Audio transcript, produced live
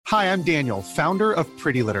Hi, I'm Daniel, founder of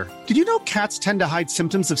Pretty Litter. Did you know cats tend to hide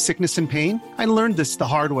symptoms of sickness and pain? I learned this the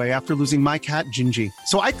hard way after losing my cat, Gingy.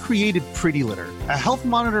 So I created Pretty Litter, a health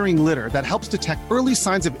monitoring litter that helps detect early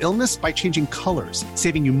signs of illness by changing colors,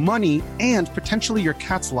 saving you money and potentially your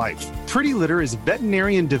cat's life. Pretty Litter is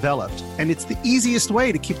veterinarian developed, and it's the easiest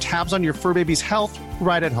way to keep tabs on your fur baby's health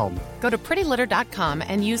right at home. Go to prettylitter.com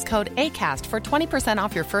and use code ACAST for 20%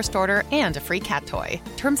 off your first order and a free cat toy.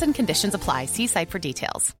 Terms and conditions apply. See site for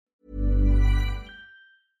details.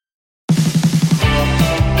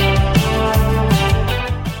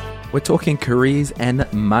 We're talking careers and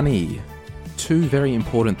money. Two very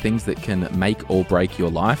important things that can make or break your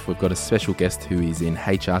life. We've got a special guest who is in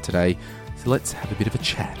HR today, so let's have a bit of a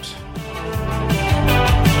chat.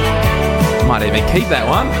 Might even keep that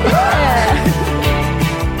one.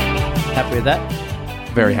 Happy with that?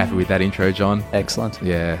 Very happy with that intro, John. Excellent.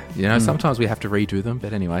 Yeah, sometimes we have to redo them,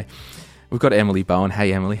 but anyway. We've got Emily Bowen.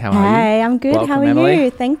 Hey, Emily, how are you? Hey, I'm good. Welcome, how are Emily.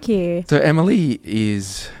 you? Thank you. So Emily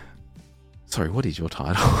is... Sorry, what is your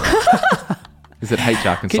title? Is it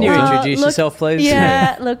HR consultant? Can you introduce yourself, please?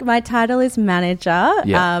 Yeah, look, my title is manager,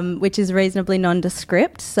 Yeah. which is reasonably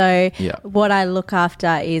nondescript. So what I look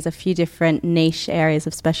after is a few different niche areas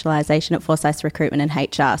of specialisation at Forsyth Recruitment and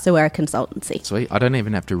HR. So we're a consultancy. Sweet. I don't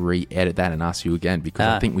even have to re-edit that and ask you again because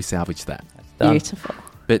I think we salvaged that. Done. Beautiful.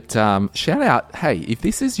 But shout out, hey, if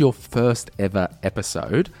this is your first ever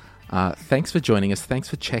episode, thanks for joining us. Thanks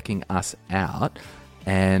for checking us out.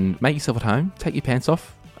 And make yourself at home. Take your pants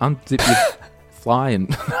off. Unzip your fly and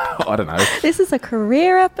I don't know. This is a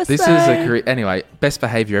career episode. This is a career. Anyway, best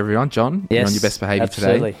behaviour, everyone. John, you're on your best behaviour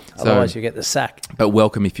absolutely. today. Otherwise, you get the sack. But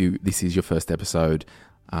welcome if this is your first episode.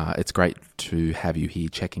 It's great to have you here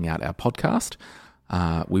checking out our podcast.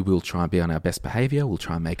 We will try and be on our best behaviour. We'll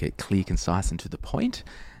try and make it clear, concise, and to the point.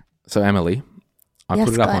 So, Emily, I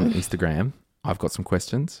put it up on Instagram. I've got some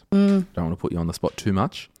questions. Don't want to put you on the spot too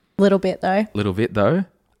much. Little bit though.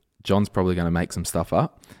 John's probably going to make some stuff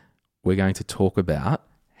up. We're going to talk about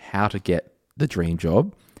how to get the dream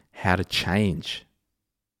job, how to change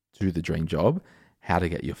to the dream job, how to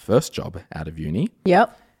get your first job out of uni.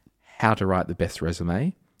 Yep. How to write the best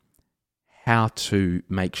resume, how to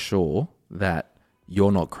make sure that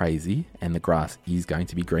you're not crazy and the grass is going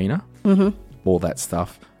to be greener. All that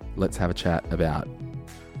stuff. Let's have a chat about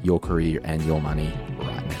your career and your money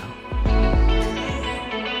right now.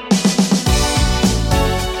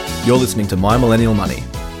 You're listening to My Millennial Money.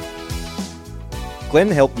 Glenn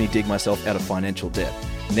helped me dig myself out of financial debt.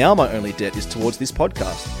 Now my only debt is towards this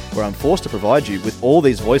podcast, where I'm forced to provide you with all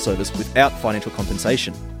these voiceovers without financial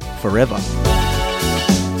compensation. Forever.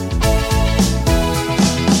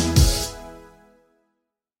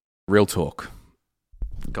 Real talk.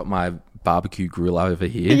 Got my barbecue grill over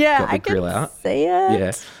here. Yeah, Got the I grill can out. see it.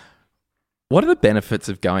 Yeah. What are the benefits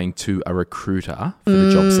of going to a recruiter for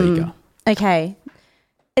the job seeker? Okay.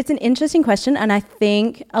 It's an interesting question, and I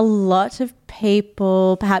think a lot of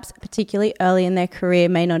people, perhaps particularly early in their career,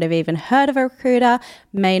 may not have even heard of a recruiter,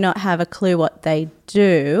 may not have a clue what they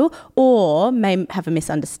do, or may have a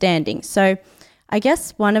misunderstanding. So I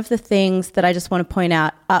guess one of the things that I just want to point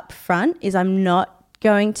out up front is I'm not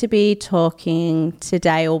going to be talking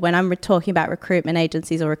today, or when I'm talking about recruitment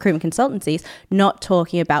agencies or recruitment consultancies, not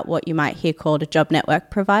talking about what you might hear called a job network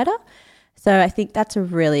provider. So I think that's a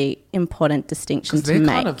really important distinction to make.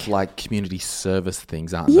 They're kind of like community service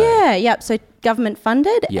things, aren't they? Yeah, yep. So government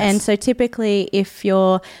funded. Yes. And so typically if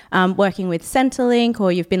you're working with Centrelink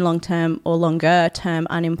or you've been long-term or longer-term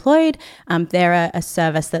unemployed, they're a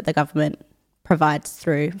service that the government provides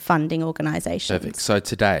through funding organisations. Perfect. So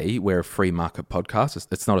today we're a free market podcast.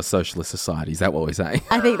 It's not a socialist society. Is that what we're saying?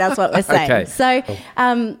 I think that's what we're saying. Okay.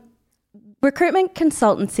 So recruitment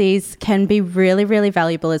consultancies can be really, really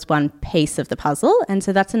valuable as one piece of the puzzle. And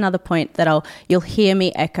so that's another point that you'll hear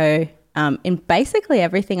me echo in basically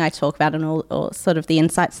everything I talk about and all sort of the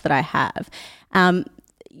insights that I have.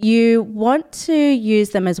 You want to use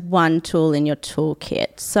them as one tool in your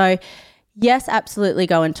toolkit. So yes, absolutely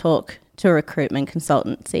go and talk to a recruitment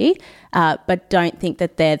consultancy, but don't think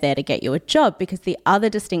that they're there to get you a job, because the other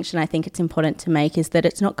distinction I think it's important to make is that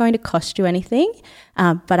it's not going to cost you anything,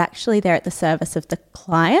 but actually they're at the service of the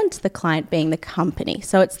client being the company.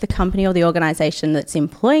 So it's the company or the organisation that's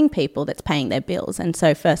employing people that's paying their bills. And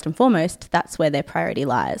so first and foremost, that's where their priority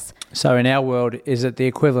lies. So in our world, is it the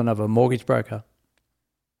equivalent of a mortgage broker?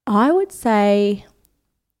 I would say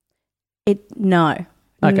no.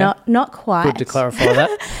 Okay. Not quite. Good to clarify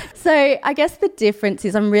that. So I guess the difference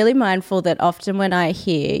is I'm really mindful that often when I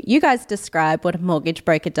hear you guys describe what a mortgage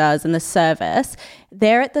broker does and the service,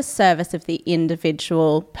 they're at the service of the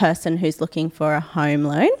individual person who's looking for a home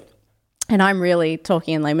loan. and I'm really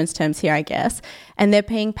talking in layman's terms here, I guess, and they're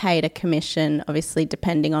being paid a commission, obviously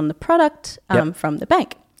depending on the product from the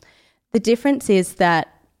bank. The difference is that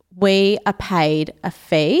we are paid a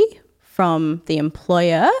fee from the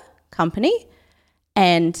employer company,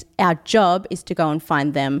 and our job is to go and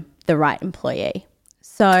find them the right employee.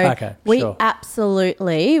 So we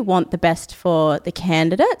absolutely want the best for the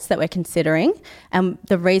candidates that we're considering. And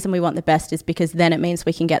the reason we want the best is because then it means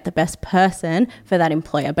we can get the best person for that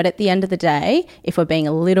employer. But at the end of the day, if we're being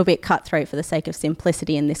a little bit cutthroat for the sake of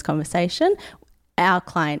simplicity in this conversation, our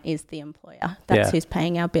client is the employer. That's who's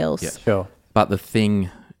paying our bills. Yeah. Sure. But the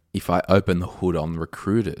thing, if I open the hood on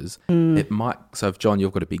recruiters, it might, so if John,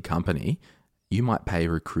 you've got a big company, you might pay a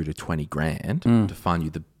recruiter 20 grand to find you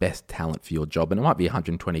the best talent for your job. And it might be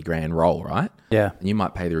 120 grand role, right? Yeah. And you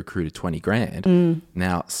might pay the recruiter 20 grand.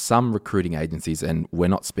 Now, some recruiting agencies, and we're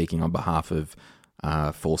not speaking on behalf of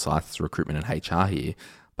Forsyth's recruitment and HR here,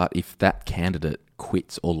 but if that candidate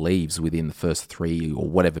quits or leaves within the first 3 or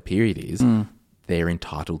whatever period it is, they're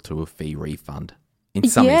entitled to a fee refund. In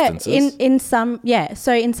some instances. In some,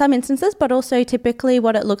 So in some instances, but also typically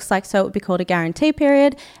what it looks like, so it would be called a guarantee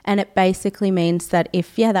period, and it basically means that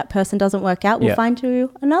if, that person doesn't work out, we'll find you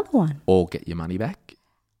another one. Or get your money back.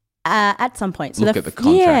 At some point. So look at the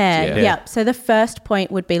contract. Yeah. So the first point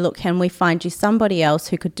would be, look, can we find you somebody else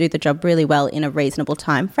who could do the job really well in a reasonable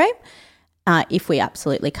time frame? If we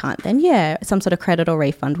absolutely can't, then some sort of credit or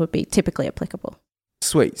refund would be typically applicable.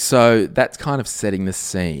 Sweet. So that's kind of setting the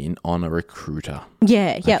scene on a recruiter.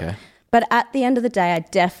 Yeah. Okay. But at the end of the day, I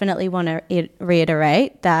definitely want to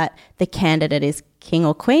reiterate that the candidate is king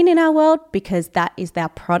or queen in our world, because that is our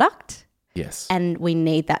product. Yes. And we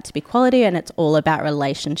need that to be quality, and it's all about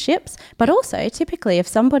relationships. But also, typically, if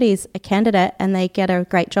somebody's a candidate and they get a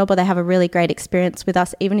great job or they have a really great experience with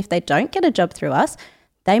us, even if they don't get a job through us,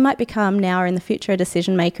 they might become now or in the future a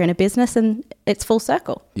decision maker in a business, and it's full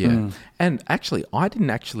circle. Yeah. And actually, I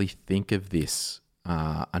didn't actually think of this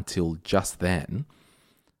until just then.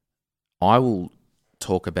 I will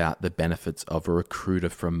talk about the benefits of a recruiter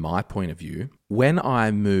from my point of view. When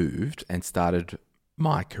I moved and started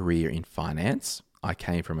my career in finance, I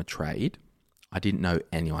came from a trade. I didn't know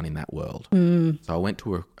anyone in that world. So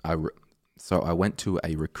I went to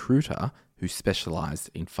a recruiter who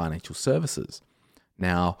specialized in financial services.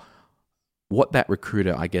 Now, what that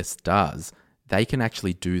recruiter, I guess, does, they can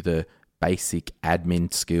actually do the basic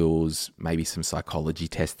admin skills, maybe some psychology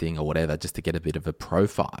testing or whatever, just to get a bit of a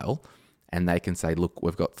profile. And they can say, look,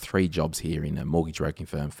 we've got 3 jobs here in a mortgage broking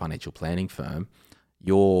firm, financial planning firm.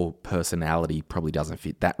 Your personality probably doesn't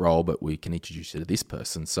fit that role, but we can introduce you to this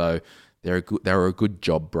person. So they were a good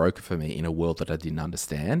job broker for me in a world that I didn't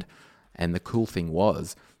understand. And the cool thing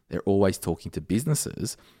was, they're always talking to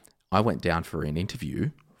businesses. I went down for an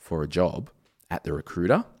interview for a job at the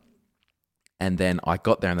recruiter, and then I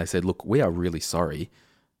got there and they said, look, we are really sorry.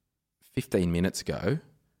 15 minutes ago,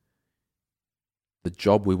 the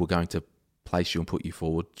job we were going to place you and put you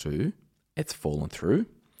forward to, it's fallen through.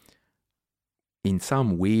 In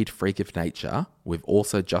some weird freak of nature, we've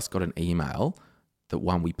also just got an email that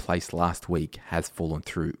one we placed last week has fallen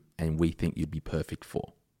through and we think you'd be perfect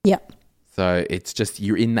for. Yep. So it's just,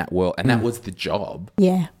 you're in that world, and that was the job.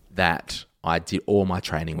 Yeah. That I did all my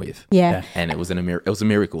training with. Yeah. And it was a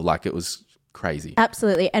miracle. Like, it was crazy.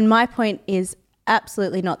 Absolutely. And my point is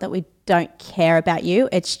absolutely not that we don't care about you.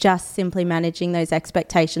 It's just simply managing those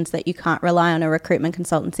expectations that you can't rely on a recruitment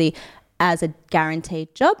consultancy as a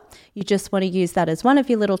guaranteed job. You just want to use that as one of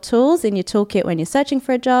your little tools in your toolkit when you're searching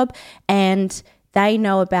for a job, and they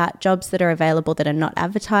know about jobs that are available that are not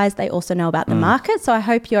advertised. They also know about the market. So I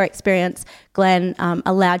hope your experience, Glenn,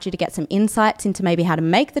 allowed you to get some insights into maybe how to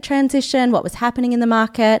make the transition, what was happening in the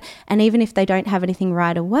market. And even if they don't have anything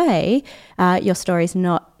right away, your story is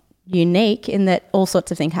not unique in that all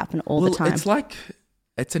sorts of things happen all the time. It's like,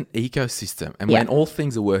 it's an ecosystem. And when all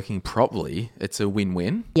things are working properly, it's a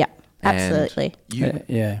win-win. Yeah, absolutely.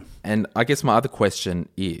 And I guess my other question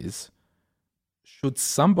is, should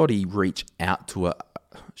somebody reach out to a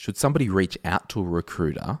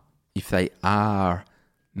recruiter if they are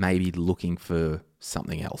maybe looking for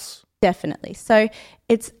something else? Definitely. So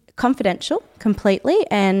it's confidential completely,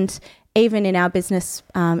 and even in our business,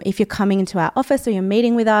 if you're coming into our office or you're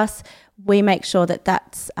meeting with us, we make sure that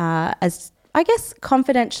that's as, I guess,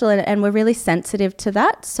 confidential, and we're really sensitive to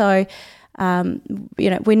that. So,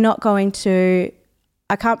 we're not going to,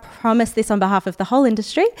 I can't promise this on behalf of the whole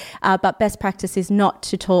industry, but best practice is not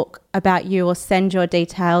to talk about you or send your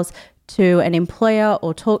details to an employer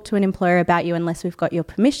or talk to an employer about you unless we've got your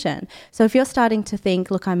permission. So if you're starting to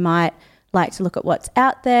think, look, I might like to look at what's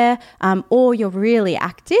out there, or you're really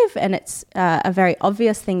active and it's a very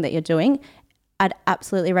obvious thing that you're doing, I'd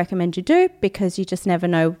absolutely recommend you do, because you just never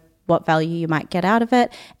know what value you might get out of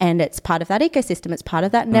it. And it's part of that ecosystem. It's part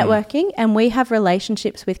of that networking. And we have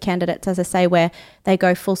relationships with candidates, as I say, where they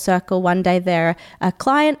go full circle. One day they're a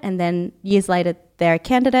client and then years later they're a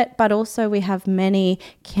candidate. But also we have many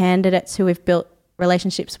candidates who we've built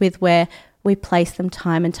relationships with where we place them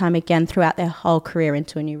time and time again throughout their whole career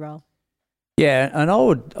into a new role. Yeah, and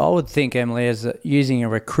I would think, Emily, as using a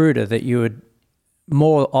recruiter, that you would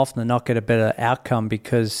more often than not get a better outcome,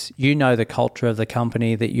 because you know the culture of the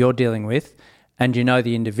company that you're dealing with, and you know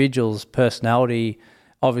the individual's personality.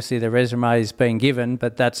 Obviously, the resume is being given,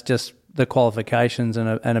 but that's just the qualifications and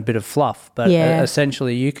a bit of fluff. But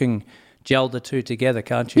essentially, you can gel the two together,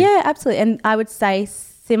 can't you? Yeah, absolutely. And I would say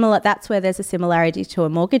similar. That's where there's a similarity to a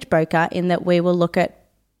mortgage broker, in that we will look at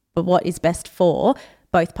what is best for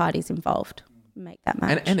both parties involved. Make that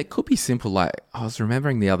match. And it could be simple. Like, I was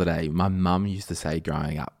remembering the other day, my mum used to say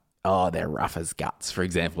growing up, oh, they're rough as guts, for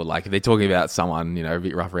example. Like, if they're talking about someone, a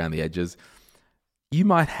bit rough around the edges, you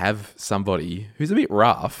might have somebody who's a bit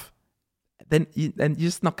rough, then you're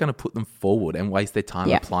just not going to put them forward and waste their time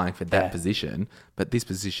applying for that position. But this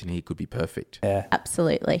position here could be perfect. Yeah,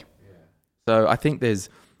 absolutely. So I think there's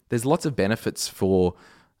lots of benefits for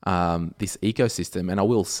this ecosystem. And I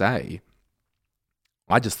will say,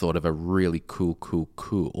 I just thought of a really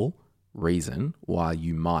cool reason why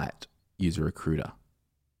you might use a recruiter.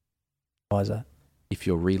 Why is that? If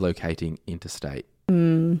you're relocating interstate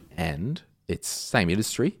and it's same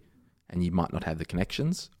industry and you might not have the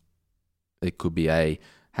connections, it could be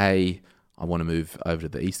hey, I want to move over to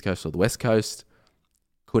the East Coast or the West Coast.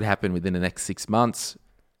 Could happen within the next 6 months.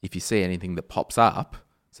 If you see anything that pops up,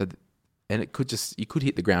 and it could you could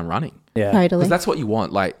hit the ground running. Yeah, totally. Because that's what you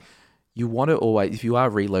want. Like, you want to always, if you are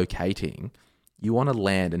relocating, you want to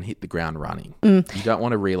land and hit the ground running. You don't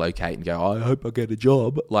want to relocate and go, I hope I get a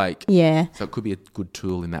job. So it could be a good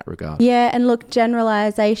tool in that regard. Yeah, and look,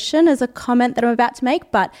 generalization is a comment that I'm about to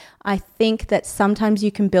make, but I think that sometimes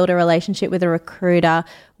you can build a relationship with a recruiter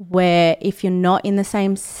where if you're not in the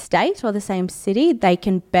same state or the same city, they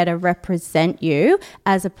can better represent you,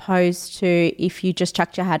 as opposed to if you just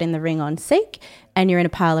chucked your hat in the ring on Seek and you're in a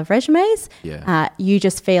pile of resumes, you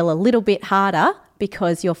just feel a little bit harder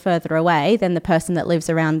because you're further away than the person that lives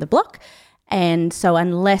around the block. And so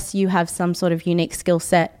unless you have some sort of unique skill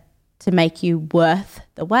set to make you worth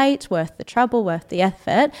the wait, worth the trouble, worth the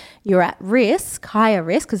effort, you're at risk, higher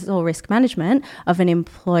risk, because it's all risk management, of an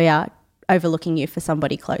employer overlooking you for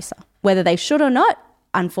somebody closer. Whether they should or not,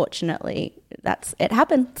 unfortunately, it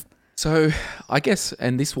happens. So I guess,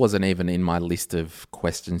 and this wasn't even in my list of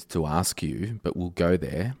questions to ask you, but we'll go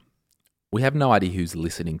there. We have no idea who's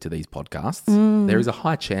listening to these podcasts. There is a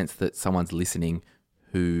high chance that someone's listening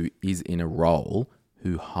who is in a role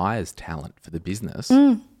who hires talent for the business.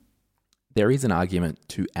 There is an argument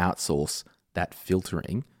to outsource that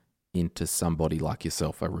filtering into somebody like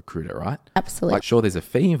yourself, a recruiter, right? Absolutely. Like, sure, there's a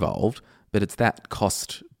fee involved, but it's that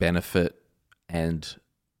cost benefit and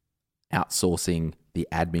outsourcing the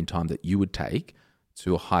admin time that you would take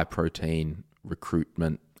to a high protein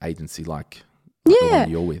recruitment agency like the one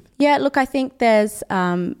you're with. Yeah, look, I think there's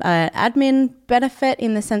an admin benefit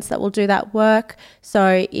in the sense that we'll do that work.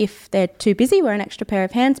 So if they're too busy, we're an extra pair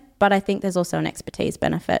of hands. But I think there's also an expertise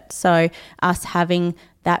benefit. So us having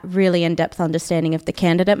that really in-depth understanding of the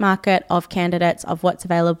candidate market, of candidates, of what's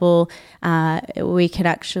available, we can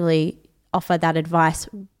actually offer that advice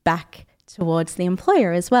back towards the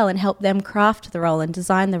employer as well and help them craft the role and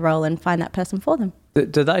design the role and find that person for them.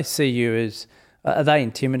 Do they see you as, are they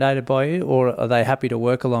intimidated by you, or are they happy to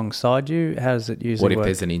work alongside you? How does it usually work? What if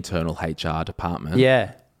there's an internal HR department?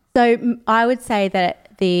 Yeah. So I would say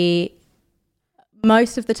that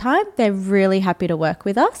most of the time they're really happy to work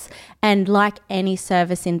with us, and like any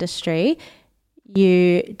service industry,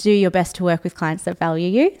 you do your best to work with clients that value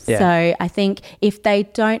you. Yeah. So I think if they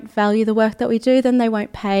don't value the work that we do, then they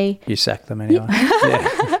won't pay. You sack them anyway.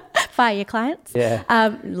 Yeah. Fire your clients. Yeah.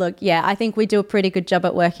 I think we do a pretty good job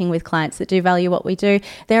at working with clients that do value what we do.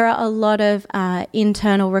 There are a lot of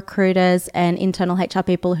internal recruiters and internal HR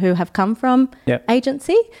people who have come from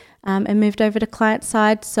agency and moved over to client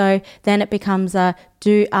side. So then it becomes are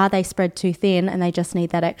they spread too thin and they just need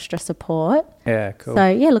that extra support? Yeah, cool. So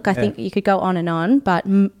I think you could go on, but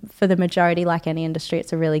for the majority, like any industry,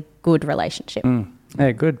 it's a really good relationship.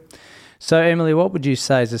 Yeah, good. So, Emily, what would you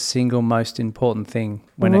say is the single most important thing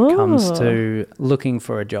when it comes to looking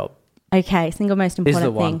for a job? Okay, single most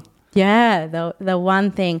important thing. Yeah, the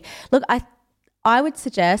one thing. Look, I would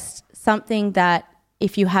suggest something that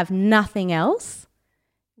if you have nothing else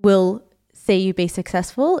will see you be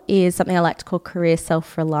successful is something I like to call career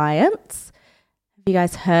self-reliance. Have you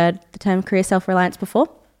guys heard the term career self-reliance before?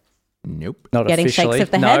 Nope. Not Getting officially. shakes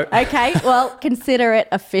of the No. head. Okay, well, consider it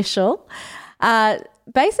official.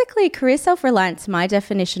 Basically, career self-reliance, my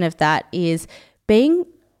definition of that is being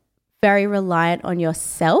very reliant on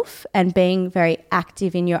yourself and being very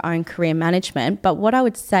active in your own career management. But what I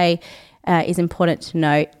would say is important to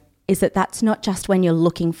note is that that's not just when you're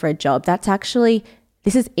looking for a job. That's actually,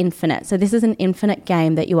 this is infinite. So this is an infinite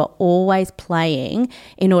game that you are always playing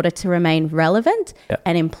in order to remain relevant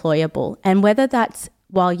and employable. And whether that's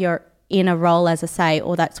while you're in a role, as I say,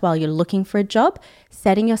 or that's while you're looking for a job,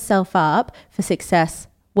 setting yourself up for success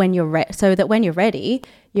when you're so that when you're ready,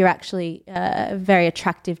 you're actually very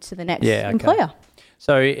attractive to the next employer.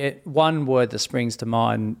 So one word that springs to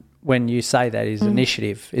mind when you say that is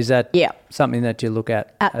initiative. Is that something that you look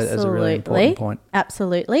at as a really important point?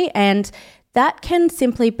 Absolutely. And that can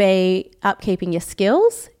simply be upkeeping your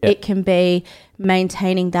skills. Yep. It can be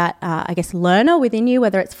maintaining that, learner within you,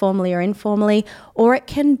 whether it's formally or informally, or it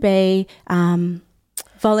can be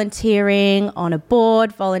volunteering on a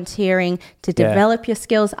board, volunteering to develop your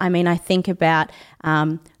skills. I mean, I think about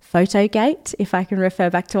Photogate, if I can refer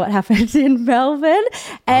back to what happened in Melbourne.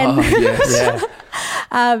 And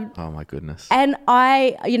oh my goodness. And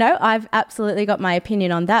I've absolutely got my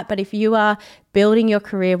opinion on that. But if you are building your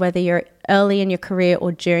career, whether you're early in your career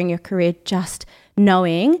or during your career, just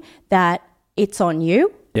knowing that it's on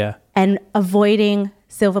you and avoiding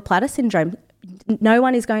silver platter syndrome. No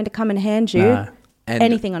one is going to come and hand you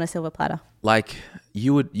anything on a silver platter. Like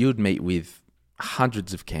you would meet with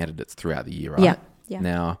hundreds of candidates throughout the year, right? Yeah.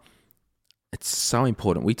 Now, it's so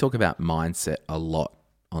important. We talk about mindset a lot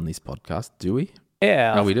on this podcast, do we?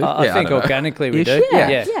 Yeah. Oh, we do? I think organically we do.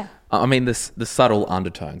 Yeah. I mean, the subtle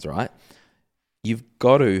undertones, right? You've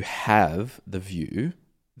got to have the view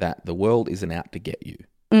that the world isn't out to get you.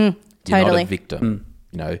 Totally. You're not a victim.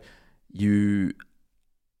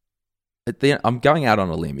 I'm going out on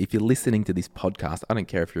a limb. If you're listening to this podcast, I don't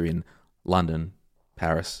care if you're in London,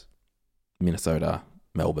 Paris, Minnesota,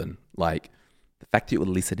 Melbourne, like the fact that you're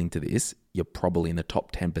listening to this, you're probably in the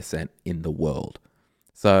top 10% in the world.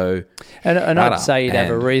 So, and I'd say you'd have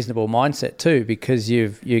a reasonable mindset too, because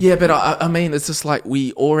but I mean, it's just like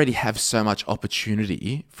we already have so much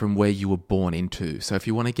opportunity from where you were born into. So if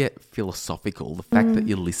you want to get philosophical, the fact that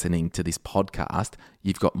you're listening to this podcast,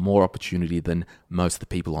 you've got more opportunity than most of the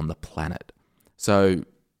people on the planet. So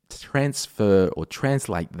transfer or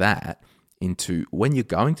translate that into when you're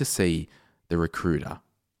going to see the recruiter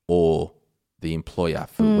or the employer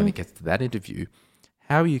for when it gets to that interview.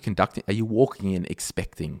 How are you conducting? Are you walking in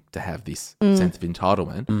expecting to have this sense of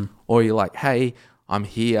entitlement? Or are you like, hey, I'm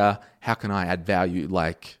here. How can I add value?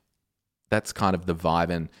 Like, that's kind of the vibe.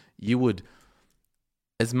 And you would,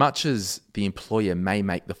 as much as the employer may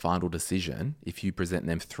make the final decision, if you present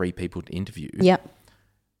them 3 people to interview,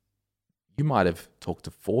 you might have talked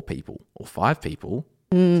to 4 people or 5 people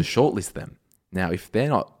to shortlist them. Now, if they're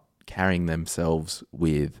not carrying themselves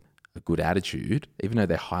with a good attitude, even though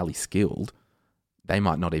they're highly skilled, they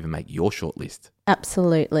might not even make your shortlist.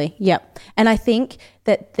 Absolutely. Yep. And I think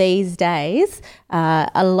that these days,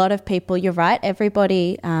 a lot of people, you're right,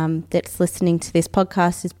 everybody that's listening to this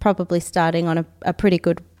podcast is probably starting on a pretty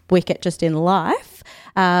good wicket just in life.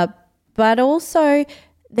 But also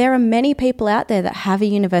there are many people out there that have a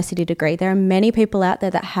university degree. There are many people out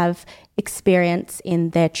there that have experience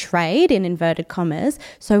in their trade, in inverted commas.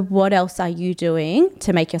 So what else are you doing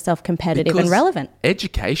to make yourself competitive and relevant?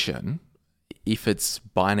 Education, if it's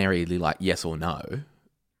binarily like yes or no,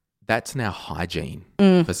 that's now hygiene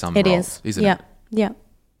for some roles, isn't it? Yeah.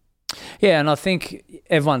 Yeah, and I think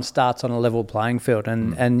everyone starts on a level playing field.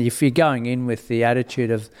 And if you're going in with the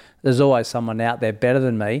attitude of there's always someone out there better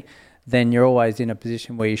than me, then you're always in a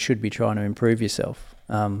position where you should be trying to improve yourself.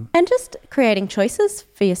 And just creating choices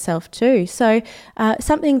for yourself too. So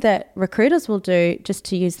something that recruiters will do, just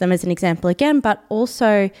to use them as an example again, but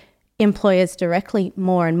also employers directly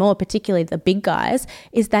more and more, particularly the big guys,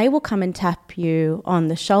 is they will come and tap you on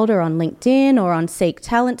the shoulder on LinkedIn or on Seek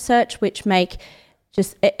Talent Search, which make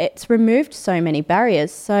it's removed so many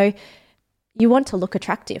barriers. So you want to look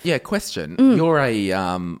attractive. Yeah, question. You're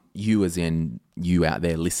you as in you out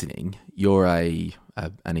there listening, you're an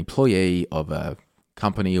employee of a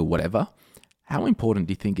company or whatever. How important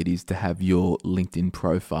do you think it is to have your LinkedIn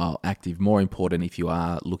profile active? More important if you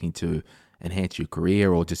are looking to enhance your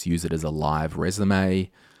career or just use it as a live resume.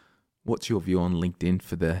 What's your view on LinkedIn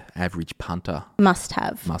for the average punter? Must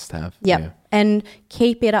have. Yep. Yeah. And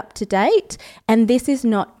keep it up to date. And this is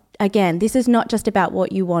not just about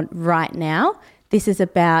what you want right now. This is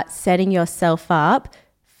about setting yourself up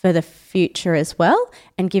for the future as well,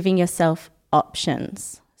 and giving yourself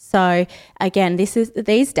options. So again,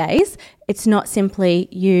 these days, it's not simply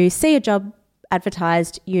you see a job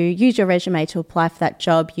advertised, you use your resume to apply for that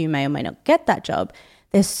job, you may or may not get that job.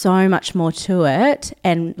 There's so much more to it,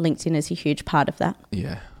 and LinkedIn is a huge part of that.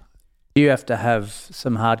 Yeah. You have to have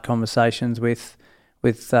some hard conversations with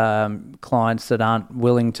clients that aren't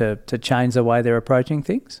willing to change the way they're approaching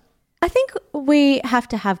things? I think we have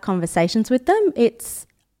to have conversations with them. It's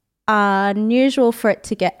unusual for it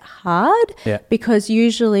to get hard because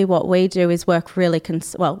usually what we do is work really,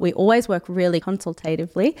 we always work really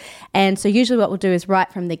consultatively. And so usually what we'll do is right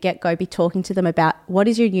from the get-go be talking to them about what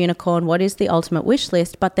is your unicorn, what is the ultimate wish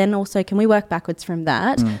list, but then also can we work backwards from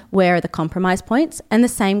that? Where are the compromise points? And the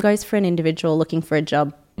same goes for an individual looking for a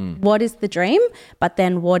job. What is the dream? But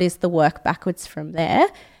then what is the work backwards from there?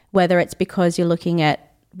 Whether it's because you're looking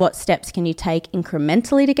at what steps can you take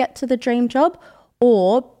incrementally to get to the dream job,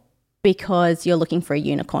 or because you're looking for a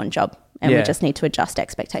unicorn job and we just need to adjust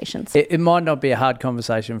expectations. It might not be a hard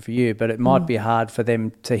conversation for you, but it might be hard for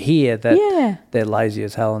them to hear that they're lazy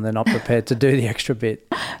as hell and they're not prepared to do the extra bit.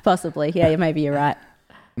 Possibly. Yeah, maybe you're right.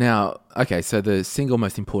 Now, okay, so the single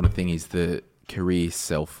most important thing is the career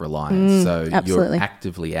self-reliance. So absolutely. You're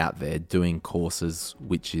actively out there doing courses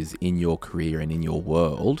which is in your career and in your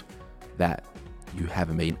world that you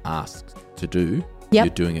haven't been asked to do. You're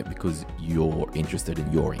doing it because you're interested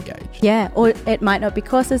and you're engaged. Yeah, or it might not be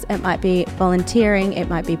courses, it might be volunteering, it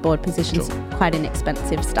might be board positions, quite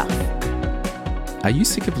inexpensive stuff. Are you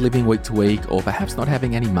sick of living week to week, or perhaps not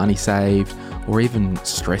having any money saved, or even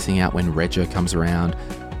stressing out when Rego comes around?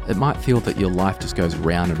 It might feel that your life just goes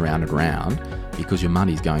round and round and round because your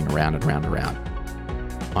money's going around and round and round.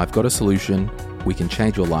 I've got a solution. We can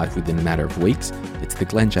change your life within a matter of weeks. It's the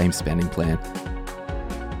Glen James Spending Plan.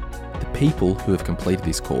 People who have completed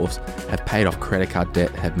this course have paid off credit card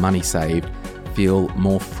debt, have money saved, feel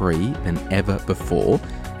more free than ever before,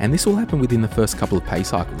 and this will happen within the first couple of pay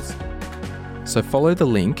cycles. So follow the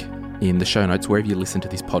link in the show notes wherever you listen to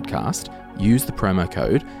this podcast, use the promo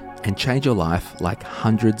code, and change your life like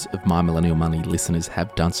hundreds of My Millennial Money listeners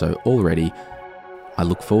have done so already. I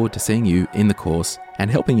look forward to seeing you in the course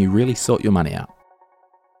and helping you really sort your money out.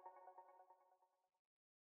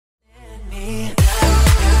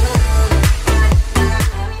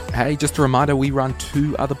 Hey, just a reminder, we run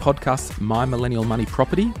 2 other podcasts, My Millennial Money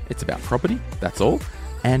Property. It's about property, that's all.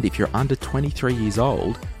 And if you're under 23 years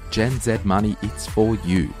old, Gen Z Money, it's for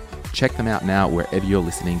you. Check them out now wherever you're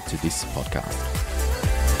listening to this podcast.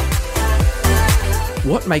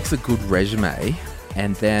 What makes a good resume?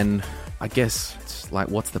 And then I guess it's like,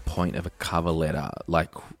 what's the point of a cover letter?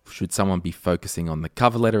 Like, should someone be focusing on the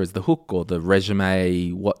cover letter as the hook or the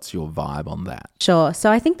resume? What's your vibe on that? Sure.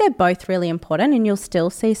 So I think they're both really important, and you'll still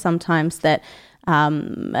see sometimes that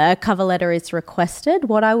a cover letter is requested.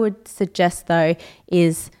 What I would suggest though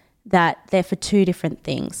is that they're for 2 different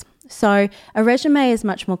things. So a resume is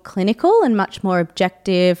much more clinical and much more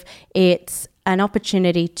objective. It's an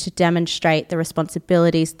opportunity to demonstrate the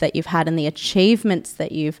responsibilities that you've had and the achievements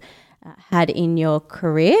that you've had in your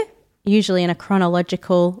career, usually in a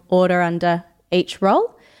chronological order under each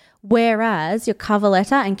role. Whereas your cover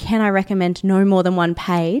letter, and can I recommend no more than 1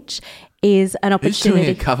 page, is an opportunity. Who's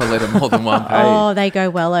doing a cover letter more than 1 page? Oh, they go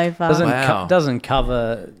well over. Doesn't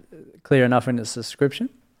cover clear enough in its description?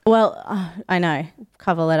 Well, I know,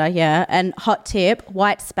 cover letter, yeah. And hot tip,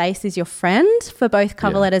 white space is your friend for both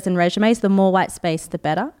cover letters and resumes. The more white space, the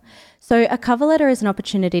better. So a cover letter is an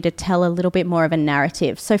opportunity to tell a little bit more of a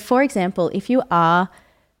narrative. So for example, if you are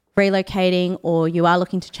relocating or you are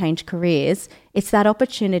looking to change careers, it's that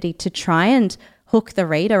opportunity to try and hook the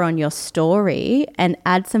reader on your story and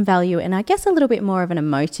add some value in, I guess, a little bit more of an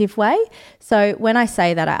emotive way. So when I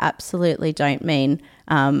say that, I absolutely don't mean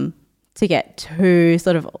to get too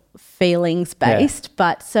sort of feelings based,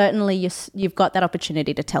 but certainly you've got that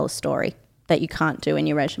opportunity to tell a story that you can't do in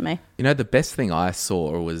your resume. You know, the best thing I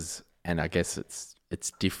saw was, and I guess it's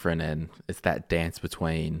different, and it's that dance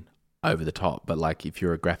between over the top, but like if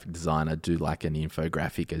you're a graphic designer, do like an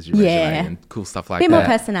infographic as your resume and cool stuff like that. Bit more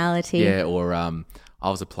personality. Yeah, or I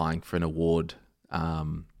was applying for an award a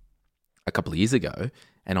couple of years ago,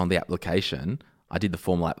 and on the application, I did the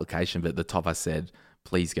formal application, but at the top I said,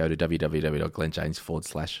 please go to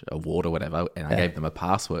www.glenjames.com/award or whatever, and I gave them a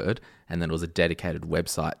password, and then it was a dedicated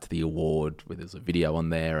website to the award where there's a video on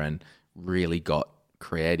there, and really got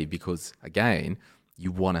creative because, again,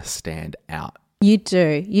 you want to stand out. You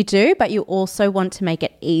do, but you also want to make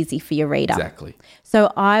it easy for your reader. Exactly.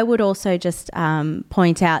 So I would also just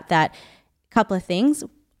point out that a couple of things.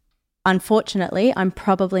 Unfortunately, I'm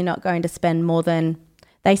probably not going to spend more than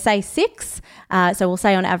They say 6, so we'll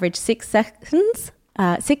say on average 6 seconds.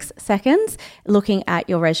 6 seconds looking at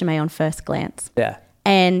your resume on first glance. Yeah.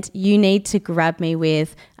 And you need to grab me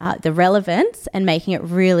with the relevance and making it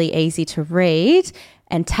really easy to read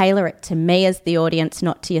and tailor it to me as the audience,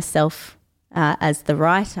 not to yourself as the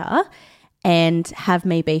writer, and have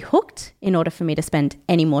me be hooked in order for me to spend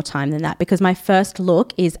any more time than that. Because my first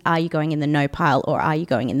look is, are you going in the no pile or are you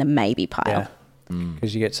going in the maybe pile? Yeah.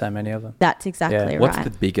 Because you get so many of them. That's exactly right. What's the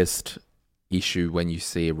biggest issue when you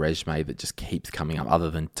see a resume that just keeps coming up other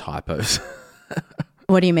than typos?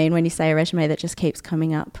 What do you mean when you say a resume that just keeps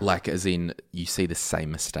coming up? Like as in you see the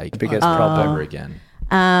same mistake biggest over and problem. over again.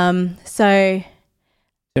 So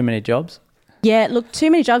Too many jobs? yeah, look,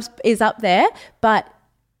 too many jobs is up there, but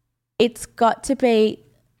it's got to be,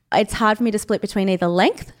 it's hard for me to split between either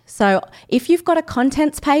length. So if you've got a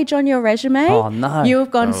contents page on your resume, Oh, no. you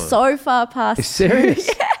have gone so far past. Are you serious?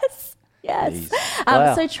 Yes. Jeez.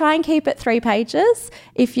 Wow. So try and keep it 3 pages.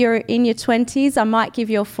 If you're in your 20s, I might give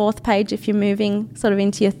you a 4th page if you're moving sort of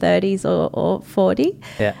into your 30s or 40.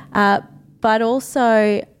 Yeah. But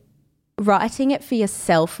also writing it for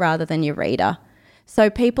yourself rather than your reader. So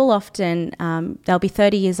people often, they'll be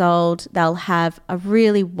 30 years old, they'll have a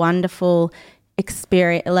really wonderful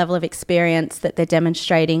level of experience that they're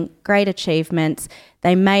demonstrating, great achievements.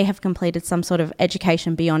 They may have completed some sort of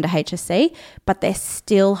education beyond a HSC, but they're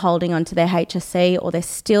still holding on to their HSC, or they're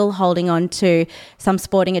still holding on to some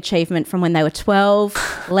sporting achievement from when they were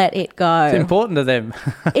 12. Let it go. It's important to them.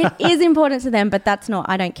 It is important to them, but that's not,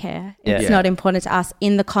 I don't care. It's Yeah. not important to us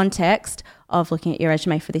in the context of looking at your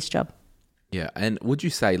resume for this job. Yeah. And would you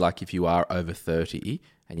say, like, if you are over 30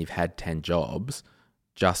 and you've had 10 jobs,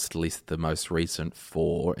 just list the most recent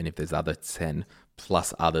 4, and if there's other 10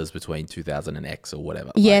 plus others between 2000 and X or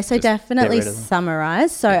whatever? Yeah, Like, so just definitely get rid of them.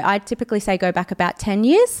 summarise. So I typically say go back about 10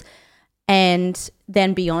 years, and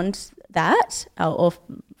then beyond that or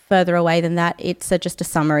further away than that, it's just a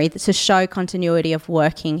summary to show continuity of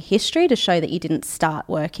working history, to show that you didn't start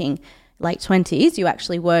working late 20s, you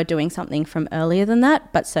actually were doing something from earlier than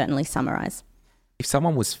that, but certainly summarise. If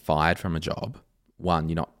someone was fired from a job, one,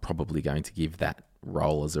 you're not probably going to give that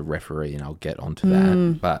role as a referee, and I'll get onto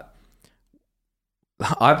that. But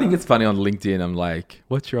I think it's funny on LinkedIn. I'm like,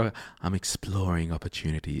 I'm exploring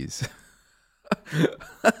opportunities.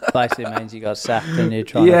 Basically means you got sacked and you're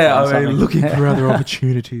trying to find something. looking for other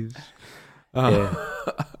opportunities. Yeah.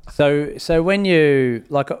 So when you,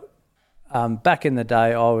 like, back in the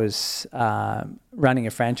day, I was running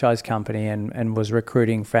a franchise company and was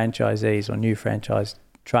recruiting franchisees or new franchise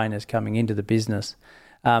trainers coming into the business.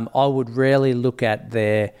 I would rarely look at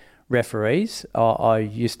their referees. I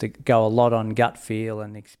used to go a lot on gut feel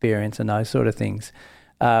and experience and those sort of things.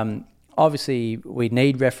 Obviously, we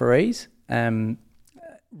need referees.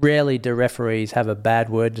 Rarely do referees have a bad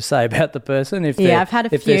word to say about the person if I've had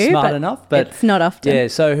a if few, they're smart but enough. But it's not often. Yeah,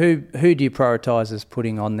 so who do you prioritise as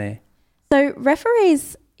putting on there? So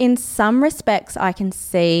referees, in some respects, I can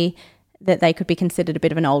see that they could be considered a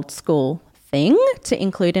bit of an old school thing to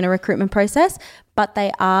include in a recruitment process, but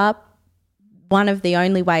they are one of the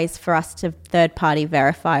only ways for us to third-party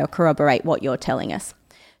verify or corroborate what you're telling us.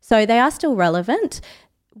 So they are still relevant.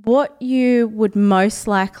 What you would most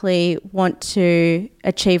likely want to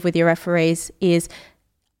achieve with your referees is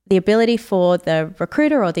the ability for the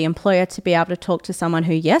recruiter or the employer to be able to talk to someone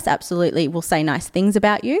who, yes, absolutely will say nice things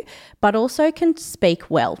about you, but also can speak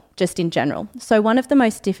well, just in general. So one of the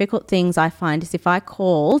most difficult things I find is if I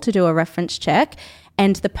call to do a reference check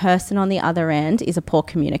and the person on the other end is a poor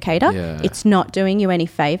communicator, it's not doing you any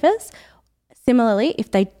favours. Similarly,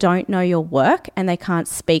 if they don't know your work and they can't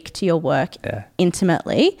speak to your work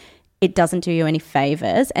intimately, it doesn't do you any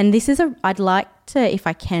favours. And this is I'd like to, if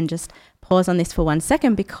I can, just pause on this for 1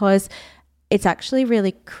 second, because it's actually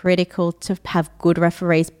really critical to have good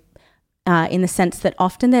referees in the sense that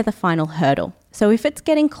often they're the final hurdle. So if it's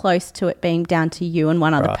getting close to it being down to you and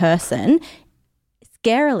one other person,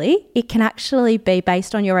 scarily, it can actually be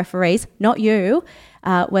based on your referees, not you,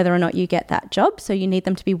 whether or not you get that job. So you need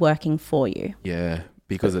them to be working for you. Yeah,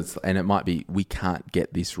 because it might be, we can't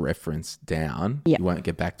get this reference down. Yep. You won't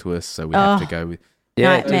get back to us, so we have to go with...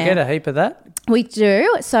 Yeah, do you Nightmare. get a heap of that? We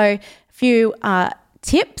do. So a few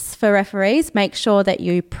tips for referees: make sure that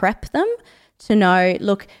you prep them to know,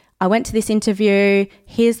 look, I went to this interview,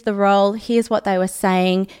 here's the role, here's what they were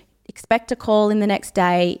saying, expect a call in the next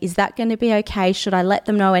day. Is that going to be okay? Should I let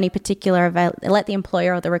them know any particular, let the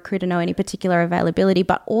employer or the recruiter know any particular availability?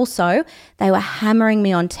 But also, they were hammering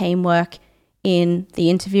me on teamwork in the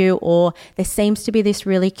interview, or there seems to be this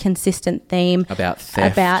really consistent theme about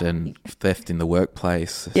theft and theft in the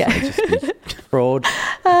workplace. Yeah. So just be- Fraud.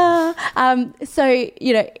 So,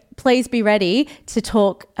 please be ready to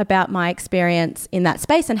talk about my experience in that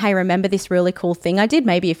space. And hey, remember this really cool thing I did?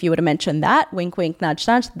 Maybe if you would have mentioned that, wink, wink, nudge,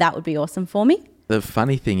 nudge, that would be awesome for me. The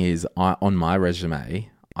funny thing is, on my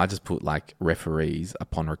resume, I just put like referees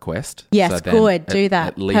upon request. Yes, So then good. Do that.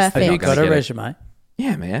 At least Perfect. they're Have not you gonna got a get it. resume?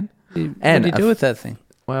 Yeah, man. What do you do with that thing?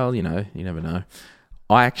 Well, you never know.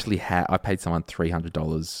 I actually I paid someone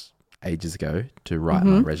 $300 ages ago to write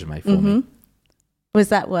my resume for me. Was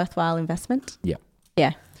that worthwhile investment? Yeah.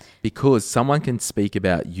 Yeah. Because someone can speak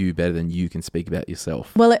about you better than you can speak about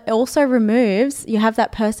yourself. Well, it also removes, you have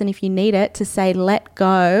that person, if you need it, to say, let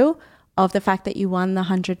go of the fact that you won the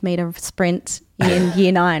 100-meter sprint in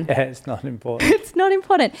year 9. Yeah, it's not important. It's not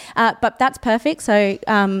important. But that's perfect. So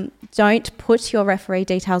don't put your referee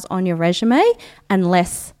details on your resume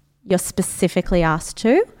unless you're specifically asked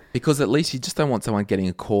to. Because at least you just don't want someone getting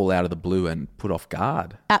a call out of the blue and put off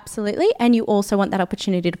guard. Absolutely. And you also want that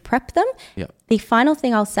opportunity to prep them. Yeah. The final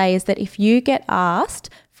thing I'll say is that if you get asked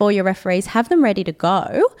for your referees, have them ready to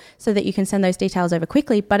go so that you can send those details over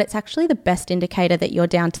quickly. But it's actually the best indicator that you're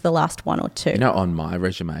down to the last one or two. On my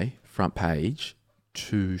resume, front page,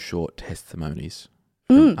 2 short testimonies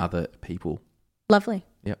from other people. Lovely.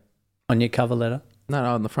 Yep. On your cover letter? No,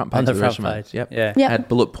 on the front page On the of the front resume. page. Yep. Yeah. Yep. Had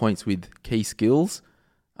bullet points with key skills,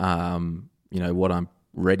 what I'm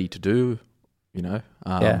ready to do, Yeah.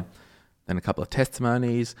 Then a couple of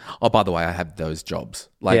testimonies. Oh, by the way, I have those jobs.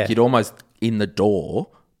 Like Yeah. you'd almost in the door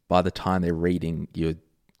by the time they're reading you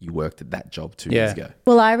worked at that job 2 years ago.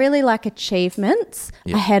 Well, I really like achievements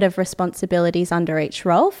Yeah. ahead of responsibilities under each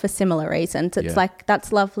role for similar reasons. It's Yeah. like,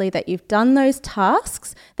 that's lovely that you've done those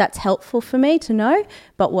tasks. That's helpful for me to know.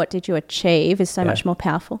 But what did you achieve is so much more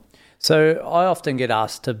powerful. So I often get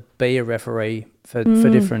asked to be a referee for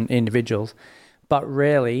different individuals, but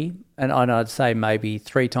rarely, and I'd say maybe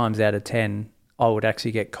 3 times out of 10, I would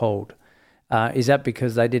actually get called. Is that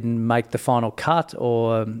because they didn't make the final cut,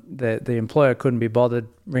 or the employer couldn't be bothered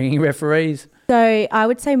ringing referees? So I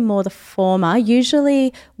would say more the former.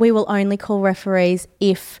 Usually we will only call referees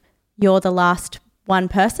if you're the last one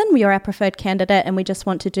person, you're our preferred candidate, and we just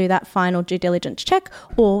want to do that final due diligence check,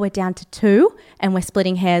 or we're down to 2 and we're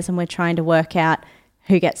splitting hairs and we're trying to work out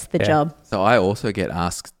who gets the job. So I also get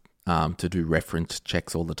asked to do reference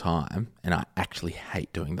checks all the time, and I actually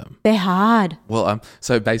hate doing them. They're hard. Well,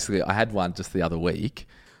 so basically I had one just the other week.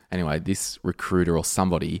 Anyway, this recruiter or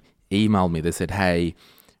somebody emailed me. They said, hey,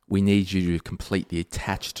 we need you to complete the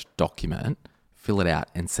attached document, fill it out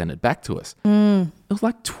and send it back to us. It was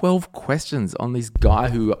like 12 questions on this guy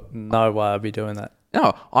who... No way I'd be doing that.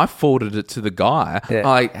 No, I forwarded it to the guy. Yeah. I'm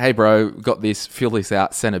like, hey, bro, got this, fill this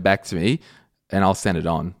out, send it back to me, and I'll send it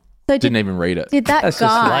on. So Didn't even read it. Did that That's guy...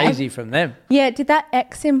 just lazy from them. Yeah, did that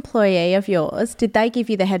ex-employee of yours, did they give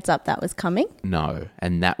you the heads up that was coming? No,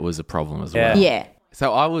 and that was a problem as Yeah. well. Yeah.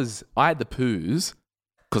 So I had the poos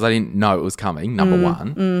because I didn't know it was coming, number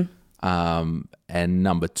one. And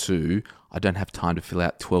number 2, I don't have time to fill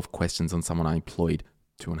out 12 questions on someone I employed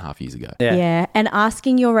 2.5 years ago. Yeah. And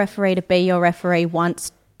asking your referee to be your referee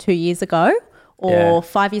once 2 years ago or Yeah.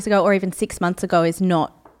 5 years ago or even 6 months ago is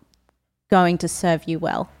not going to serve you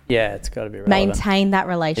well. Yeah, it's got to be relevant. Maintain that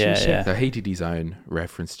relationship. Yeah. So he did his own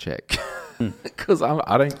reference check because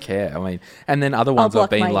I don't care. I mean, and then other ones I've block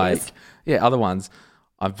been my like, ears. other ones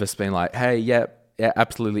I've just been like, hey, yeah,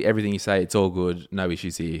 absolutely. Everything you say, it's all good. No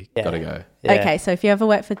issues here. Yeah. Got to go. Yeah. Okay, so if you ever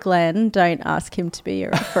work for Glenn, don't ask him to be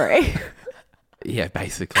your referee. Yeah,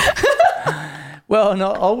 basically. Well,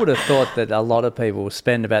 no, I would have thought that a lot of people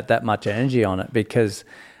spend about that much energy on it because...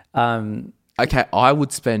 Okay, I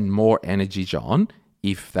would spend more energy, John,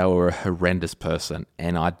 if they were a horrendous person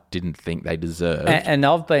and I didn't think they deserved. And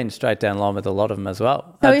I've been straight down the line with a lot of them as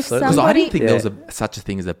well. So if Absolutely. Because I somebody- didn't think there was such a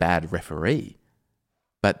thing as a bad referee.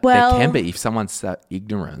 But Well- there can be if someone's so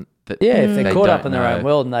ignorant that Yeah, if they're they caught don't up in their know own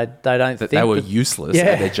world and they don't that think they were that- useless Yeah.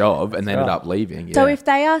 at their job and ended right. up leaving. So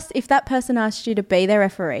Yeah. if that person asked you to be their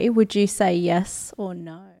referee, would you say yes or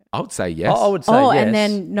no? I would say yes. I would say yes. And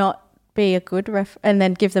then not be a good and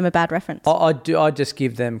then give them a bad reference. I do. I just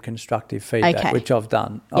give them constructive feedback, Okay. which I've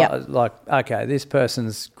done. Yep. Okay, this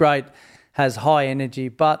person's great, has high energy,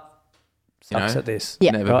 but sucks at this.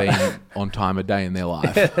 Yeah. Never been on time a day in their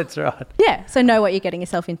life. That's right. Yeah, so know what you're getting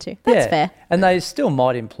yourself into. That's fair. And they still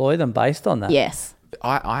might employ them based on that. Yes.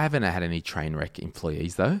 I haven't had any train wreck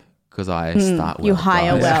employees though, because I start well. You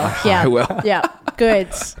hire guys. well. I hire Yeah. well. Yeah. Good.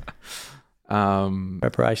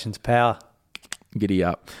 Preparation's power. Giddy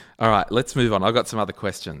up. All right, let's move on. I've got some other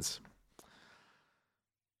questions.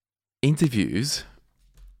 interviews,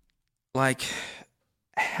 like,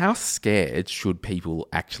 how scared should people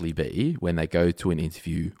actually be when they go to an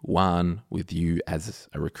interview, one, with you as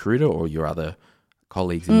a recruiter or your other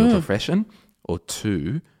colleagues in your profession, or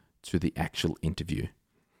two, to the actual interview?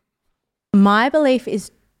 My belief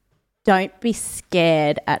is don't be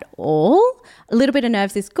scared at all. A little bit of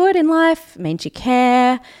nerves is good in life, it means you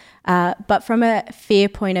care. But from a fear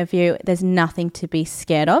point of view, there's nothing to be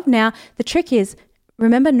scared of. Now, the trick is,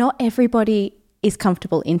 remember, not everybody is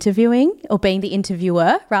comfortable interviewing or being the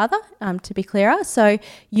interviewer, rather, to be clearer. So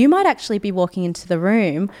you might actually be walking into the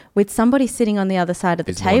room with somebody sitting on the other side of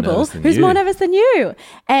the table who's more nervous than you.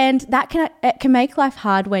 And that can make life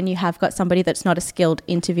hard when you have got somebody that's not a skilled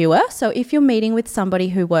interviewer. So if you're meeting with somebody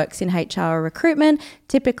who works in HR or recruitment,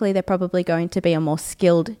 typically they're probably going to be a more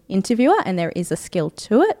skilled interviewer, and there is a skill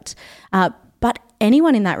to it. But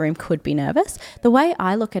anyone in that room could be nervous. The way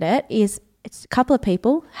I look at it is, it's a couple of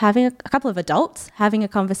people having a couple of adults having a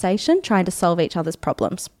conversation, trying to solve each other's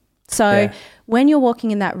problems. So when you're walking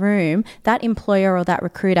in that room, that employer or that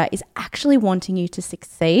recruiter is actually wanting you to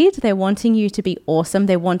succeed. They're wanting you to be awesome.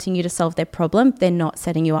 They're wanting you to solve their problem. They're not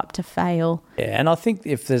setting you up to fail. Yeah, and I think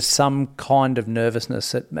if there's some kind of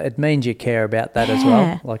nervousness, it means you care about that as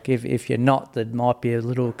well. Like if you're not, there might be a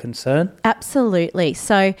little concern. Absolutely.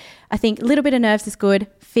 So I think a little bit of nerves is good.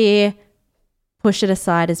 Fear, push it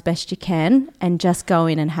aside as best you can and just go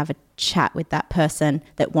in and have a chat with that person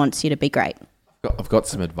that wants you to be great. I've got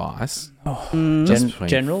some advice. Just between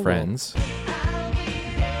general friends.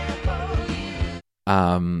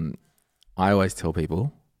 I always tell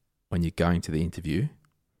people, when you're going to the interview,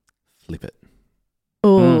 flip it.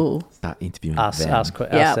 Ooh. Start interviewing Ask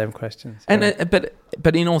them questions. And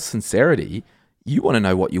but in all sincerity, you want to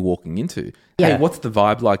know what you're walking into. Hey, what's the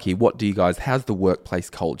vibe like here? What do you guys, how's the workplace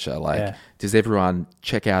culture? Like, does everyone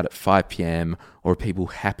check out at 5 p.m. or are people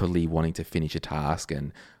happily wanting to finish a task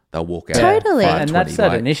and they'll walk out? Totally. At 5:20? And that's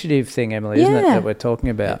that initiative thing, Emily, isn't it, that we're talking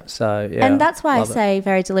about? So, And that's why I say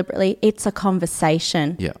very deliberately, it's a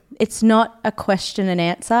conversation. Yeah. It's not a question and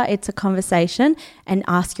answer. It's a conversation, and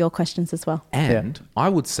ask your questions as well. And I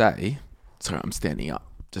would say, sorry, I'm standing up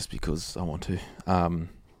just because I want to.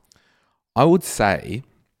 I would say,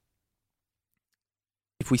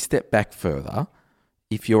 if we step back further,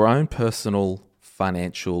 if your own personal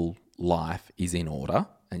financial life is in order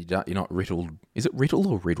and you're not riddled, is it riddled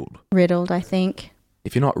or riddled? Riddled, I think.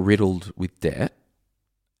 If you're not riddled with debt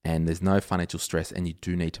and there's no financial stress and you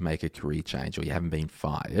do need to make a career change or you haven't been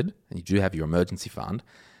fired and you do have your emergency fund,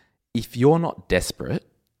 if you're not desperate,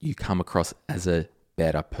 you come across as a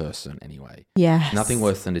better person anyway. Yes. Nothing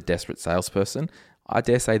worse than a desperate salesperson. I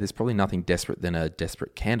dare say there's probably nothing desperate than a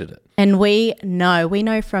desperate candidate. And we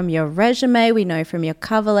know from your resume, we know from your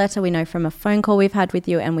cover letter, we know from a phone call we've had with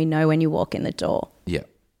you, and we know when you walk in the door. Yeah.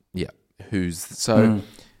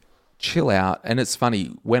 Chill out. And it's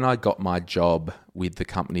funny, when I got my job with the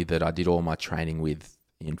company that I did all my training with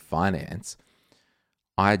in finance,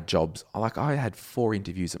 I had 4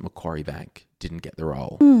 interviews at Macquarie Bank, didn't get the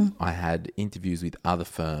role. I had interviews with other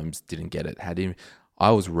firms, didn't get it. I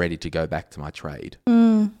was ready to go back to my trade.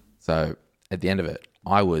 So at the end of it,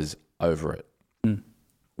 I was over it.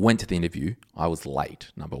 Went to the interview. I was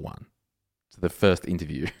late, number 1, to the first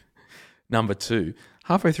interview. Number 2,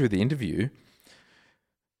 halfway through the interview,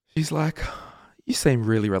 she's like, you seem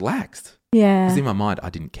really relaxed. Yeah. Because in my mind, I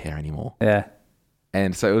didn't care anymore. Yeah.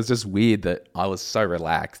 And so it was just weird that I was so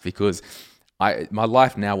relaxed because my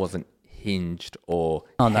life now wasn't hinged or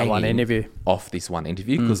on that one interview, off this one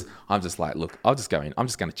interview, because I'm just like, look, I'll just go in. I'm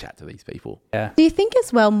just going to chat to these people. Yeah. Do you think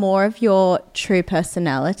as well more of your true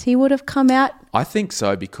personality would have come out? I think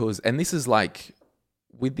so, because, and this is like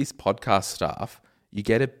with this podcast stuff, you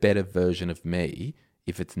get a better version of me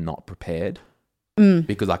if it's not prepared,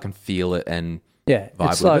 because I can feel it and vibe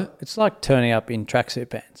with it. It's like turning up in tracksuit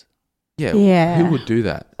pants. Yeah. Who would do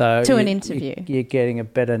that? So to an interview. You're getting a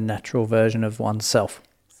better natural version of oneself.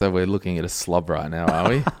 So we're looking at a slob right now, are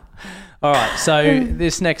we? All right. So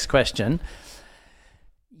this next question,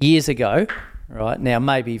 years ago, right now,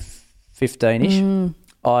 maybe 15-ish,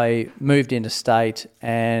 I moved interstate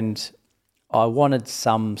and I wanted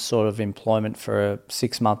some sort of employment for a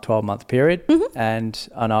 6-month, 12-month period, and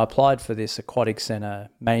I applied for this aquatic centre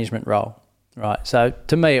management role, right? So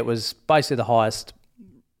to me, it was basically the highest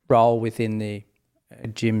role within the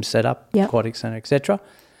gym setup, aquatic centre, etc.,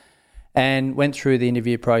 and went through the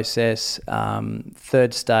interview process,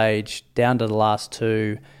 3rd stage, down to the last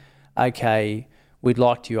 2. Okay, we'd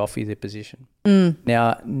like to offer you the position.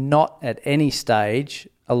 Now, not at any stage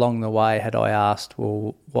along the way had I asked,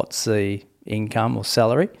 well, what's the income or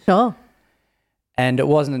salary? Sure. And it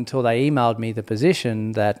wasn't until they emailed me the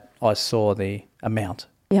position that I saw the amount.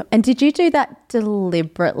 Yep. And did you do that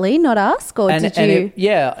deliberately, not ask, or did you?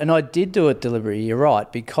 And I did do it deliberately. You're right,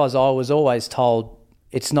 because I was always told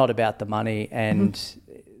it's not about the money and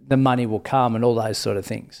the money will come and all those sort of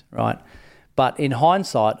things, right? But in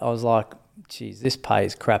hindsight, I was like, geez, this pay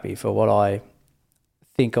is crappy for what I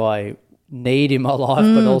think I need in my life,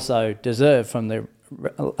 but also deserve from the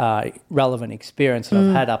relevant experience that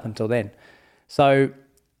I've had up until then. So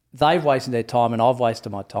they've wasted their time and I've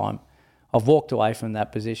wasted my time. I've walked away from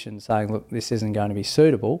that position saying, look, this isn't going to be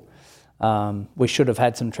suitable. We should have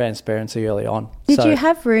had some transparency early on. Did you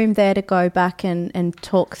have room there to go back and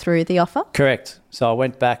talk through the offer? Correct. So I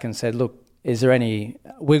went back and said, look, is there any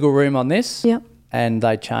wiggle room on this? Yep. And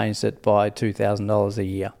they changed it by $2,000 a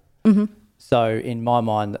year. So in my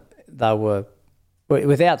mind, they were,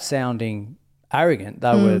 without sounding arrogant,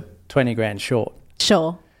 they were 20 grand short.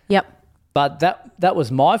 Sure. Yep. But that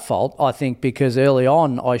was my fault, I think, because early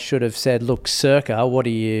on I should have said, look, circa, what are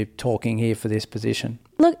you talking here for this position?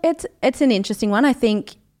 Look, it's an interesting one. I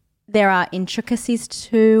think there are intricacies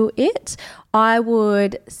to it. I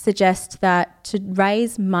would suggest that to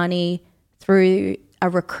raise money through a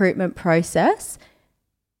recruitment process,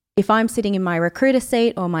 if I'm sitting in my recruiter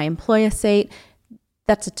seat or my employer seat,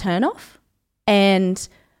 that's a turn-off. And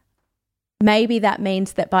maybe that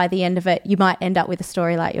means that by the end of it, you might end up with a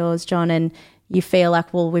story like yours, John, and you feel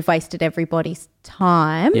like, well, we've wasted everybody's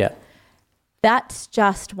time. Yeah. That's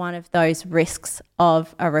just one of those risks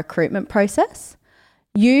of a recruitment process.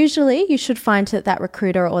 Usually you should find that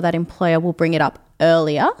recruiter or that employer will bring it up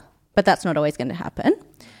earlier, but that's not always going to happen.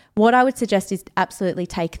 What I would suggest is absolutely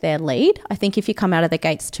take their lead. I think if you come out of the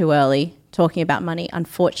gates too early talking about money,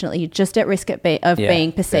 unfortunately, you're just at risk of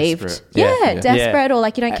being perceived. Desperate. Desperate, or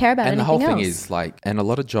like you don't care about anything else. And the whole thing is like, and a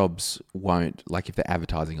lot of jobs won't, like if they're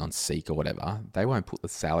advertising on Seek or whatever, they won't put the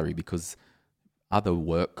salary because other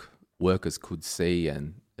workers could see,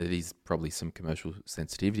 and it is probably some commercial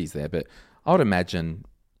sensitivities there. But I would imagine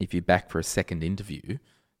if you're back for a second interview,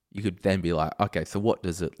 you could then be like, okay, so what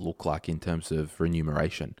does it look like in terms of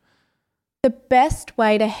remuneration? The best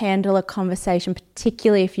way to handle a conversation,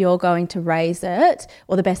 particularly if you're going to raise it,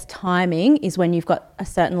 or the best timing, is when you've got a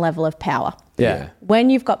certain level of power. Yeah. When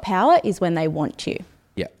you've got power is when they want you.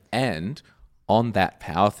 Yeah. And on that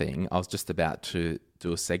power thing, I was just about to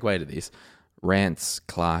do a segue to this. Rance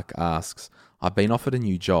Clark asks, I've been offered a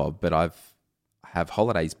new job, but I have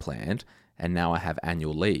holidays planned and now I have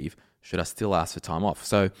annual leave. Should I still ask for time off?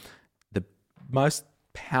 So the most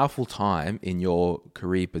powerful time in your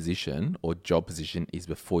career position or job position is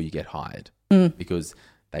before you get hired, because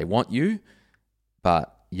they want you,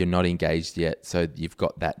 but you're not engaged yet. So you've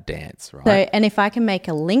got that dance, right? So, and if I can make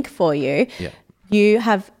a link for you, you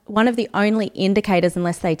have one of the only indicators,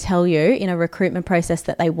 unless they tell you in a recruitment process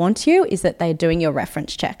that they want you, is that they're doing your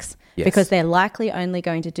reference checks. Yes. Because they're likely only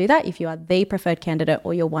going to do that if you are the preferred candidate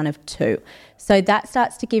or you're one of two. So that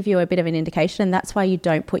starts to give you a bit of an indication, and that's why you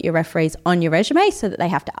don't put your referees on your resume, so that they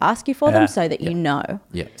have to ask you for them, so that you know.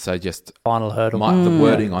 Yeah, so just final hurdle. The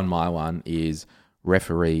wording on my one is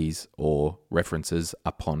referees or references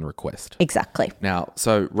upon request. Exactly. Now,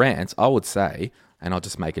 so Rance, I would say, and I'll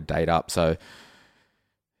just make a date up, so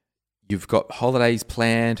you've got holidays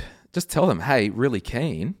planned, just tell them, hey, really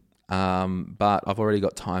keen, but I've already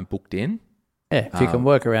got time booked in. Yeah, if you can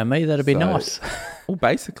work around me, that'd be nice. Well,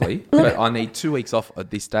 basically, but I need 2 weeks off at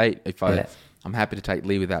this date. If I'm happy to take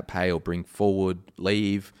leave without pay or bring forward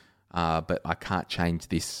leave, but I can't change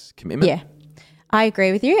this commitment. Yeah, I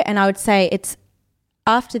agree with you. And I would say it's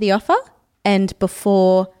after the offer and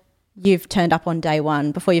before you've turned up on day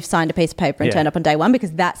one, before you've signed a piece of paper and turned up on day one,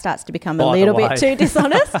 because that starts to become a little bit too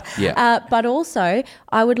dishonest. But also,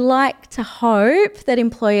 I would like to hope that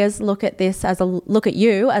employers look at this look at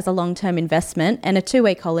you as a long-term investment, and a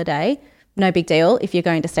 2-week holiday, no big deal if you're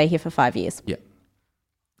going to stay here for 5 years. Yeah.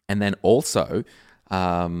 And then also,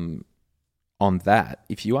 on that,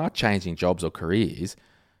 if you are changing jobs or careers,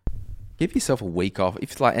 give yourself a week off.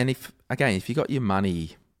 If you got your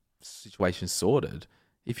money situation sorted,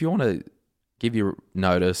 if you want to give your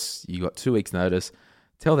notice, you got 2 weeks notice,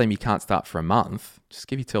 tell them you can't start for a month. Just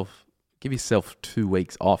give yourself 2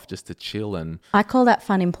 weeks off just to chill. And I call that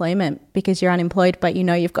fun employment, because you're unemployed, but you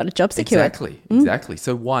know you've got a job secured. Exactly.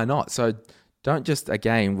 So why not? So don't just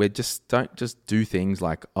do things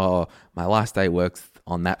like, oh, my last day works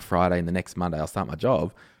on that Friday and the next Monday I'll start my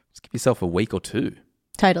job. Just give yourself a week or two.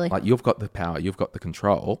 Totally. Like, you've got the power, you've got the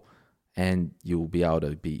control, and you'll be able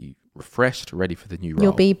to be refreshed, ready for the new role.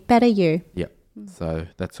 You'll be better you. Yeah. So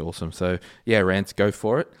that's awesome. So yeah, Rance, go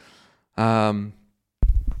for it. So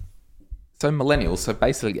millennials, so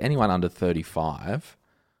basically anyone under 35,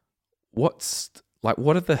 what's like,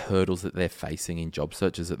 what are the hurdles that they're facing in job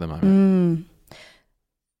searches at the moment?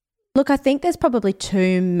 Look, I think there's probably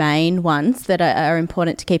two main ones that are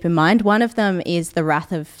important to keep in mind. One of them is the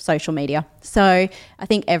wrath of social media. So I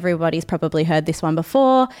think everybody's probably heard this one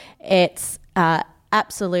before. It's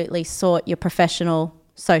absolutely sort your professional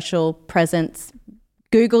social presence.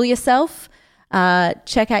 Google yourself.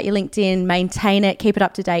 Check out your LinkedIn, maintain it, keep it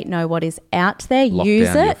up to date, know what is out there, use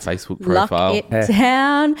it. Lock down your Facebook profile. Lock it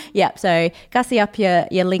down. Yep. So gussy up your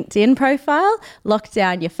LinkedIn profile, lock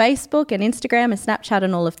down your Facebook and Instagram and Snapchat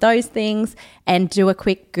and all of those things, and do a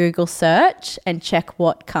quick Google search and check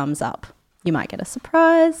what comes up. You might get a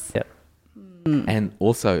surprise. Yep. And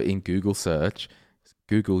also in Google search,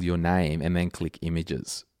 Google your name and then click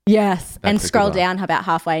images. Yes. And That's a scroll good one. down about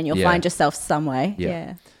halfway and you'll Yeah. find yourself somewhere. Yeah.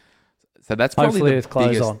 Yeah. So that's probably Hopefully the with clothes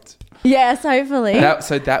biggest. on. Yes, hopefully.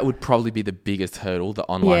 So that would probably be the biggest hurdle, the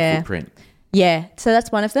online footprint. Yeah, so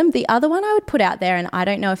that's one of them. The other one I would put out there, and I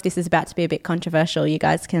don't know if this is about to be a bit controversial, you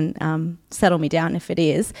guys can settle me down if it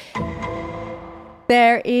is.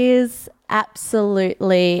 There is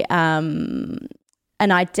absolutely an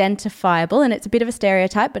identifiable, and it's a bit of a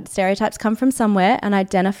stereotype, but stereotypes come from somewhere, an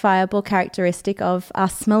identifiable characteristic of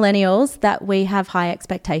us millennials that we have high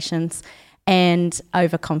expectations and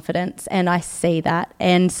overconfidence, and I see that.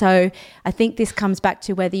 And so I think this comes back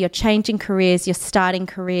to whether you're changing careers, you're starting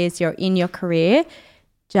careers, you're in your career,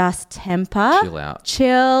 just temper. Chill out.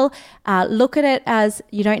 Chill. Look at it as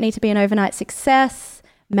you don't need to be an overnight success.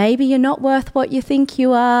 Maybe you're not worth what you think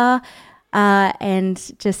you are,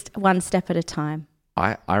 and just one step at a time.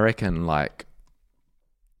 I reckon, like,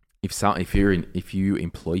 if you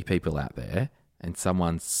employ people out there and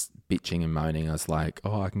someone's bitching and moaning, I was like,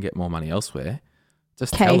 oh, I can get more money elsewhere.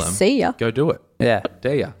 Just tell them, see ya. go do it. Yeah.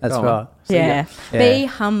 Dare ya. That's Go on. right. See ya. Yeah. Be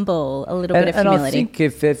humble, a little bit of And I humility. think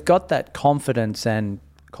if they've got that confidence, and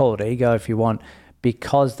call it ego if you want,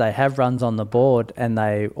 because they have runs on the board and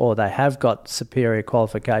they have got superior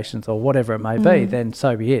qualifications or whatever it may be, then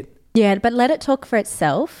so be it. Yeah, but let it talk for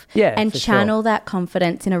itself, Yeah, and for channel that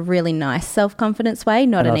confidence in a really nice self-confidence way,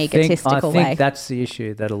 not an egotistical I way. think that's the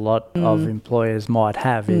issue that a lot of employers might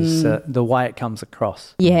have is the way it comes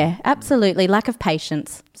across. Yeah, absolutely. Lack of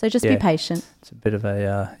patience. So just be Yeah. patient. It's a bit of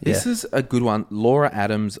a This is a good one. Laura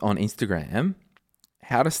Adams on Instagram.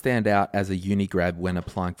 How to stand out as a uni grad when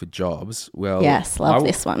applying for jobs. Well, Yes, love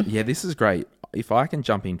this one. Yeah, this is great. If I can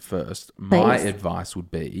jump in first, my Please. advice would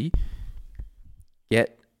be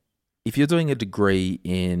if you're doing a degree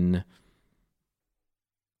in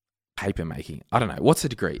paper making, I don't know, what's a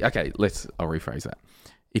degree? Okay, I'll rephrase that.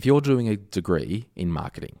 If you're doing a degree in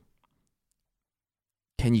marketing,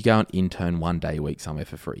 can you go and intern 1 day a week somewhere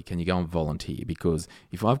for free? Can you go and volunteer? Because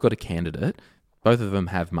if I've got a candidate, both of them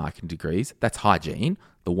have marketing degrees, that's hygiene.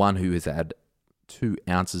 The one who has had 2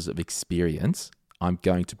 ounces of experience, I'm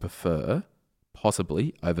going to prefer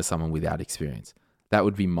possibly over someone without experience. That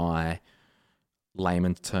would be my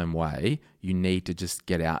layman's term way. You need to just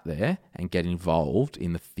get out there and get involved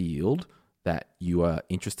in the field that you are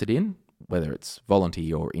interested in, whether it's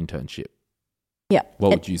volunteer or internship. Yeah. What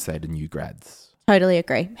would you say to new grads? Totally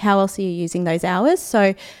agree. How else are you using those hours?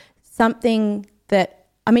 So something that,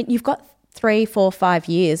 I mean, you've got 3, 4, 5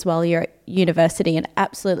 years while you're at university, and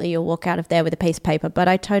absolutely you'll walk out of there with a piece of paper. But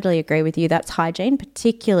I totally agree with you. That's hygiene,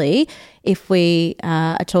 particularly if we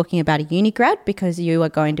are talking about a uni grad, because you are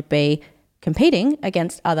going to be competing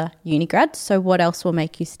against other uni grads. So what else will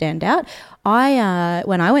make you stand out?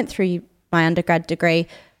 When I went through my undergrad degree,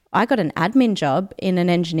 I got an admin job in an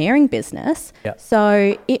engineering business. Yep.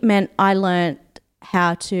 So it meant I learned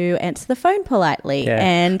how to answer the phone politely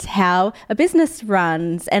and how a business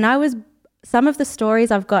runs. And some of the stories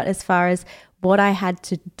I've got as far as what I had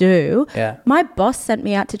to do. Yeah. My boss sent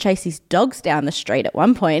me out to chase his dogs down the street at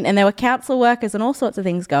one point, and there were council workers and all sorts of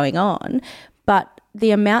things going on. But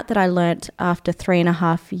the amount that I learnt after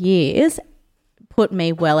 3.5 years put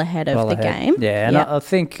me well ahead of the game. Yeah, and I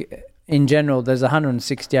think in general there's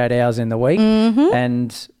 168 hours in the week,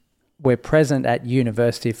 and we're present at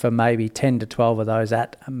university for maybe 10 to 12 of those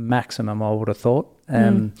at a maximum, I would have thought.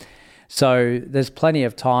 So there's plenty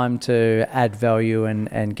of time to add value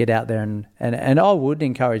and get out there, and I would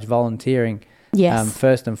encourage volunteering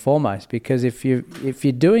first and foremost, because if you're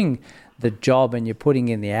doing the job and you're putting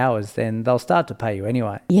in the hours, then they'll start to pay you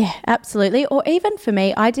anyway. Yeah, absolutely. Or even for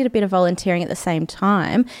me, I did a bit of volunteering at the same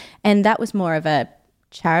time, and that was more of a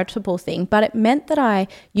charitable thing, but it meant that I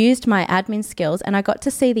used my admin skills and I got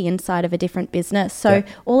to see the inside of a different business. So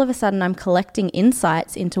all of a sudden I'm collecting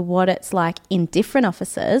insights into what it's like in different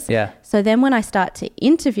offices. Yeah. So then when I start to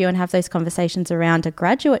interview and have those conversations around a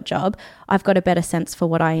graduate job, I've got a better sense for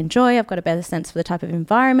what I enjoy. I've got a better sense for the type of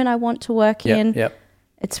environment I want to work in. Yep.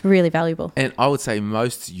 It's really valuable. And I would say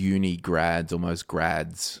most uni grads or most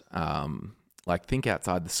grads, like think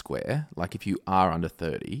outside the square. Like if you are under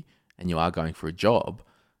 30 and you are going for a job,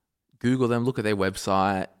 Google them, look at their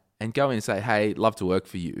website and go in and say, hey, love to work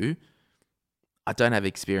for you. I don't have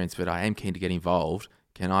experience, but I am keen to get involved.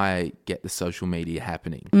 Can I get the social media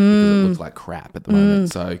happening? Because it looks like crap at the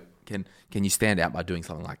moment. So can you stand out by doing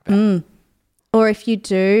something like that? Or if you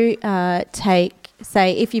do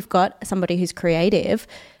say if you've got somebody who's creative,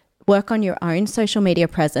 work on your own social media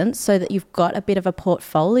presence so that you've got a bit of a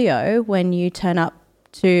portfolio when you turn up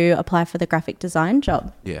to apply for the graphic design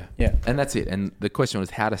job. Yeah. Yeah. And that's it. And the question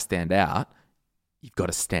was how to stand out. You've got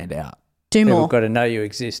to stand out. Do People more. got to know you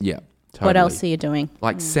exist. Yeah. Totally. What else are you doing?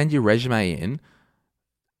 Like send your resume in,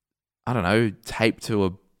 I don't know, tape to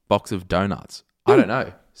a box of donuts. I don't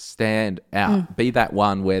know. Stand out. Be that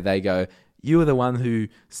one where they go, you were the one who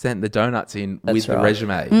sent the donuts in with the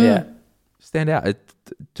resume. Yeah. Stand out.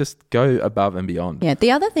 Just go above and beyond. Yeah.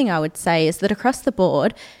 The other thing I would say is that across the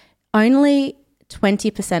board, only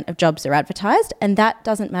 20% of jobs are advertised, and that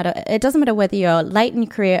doesn't matter. It doesn't matter whether you're late in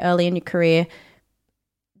your career, early in your career.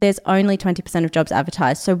 There's only 20% of jobs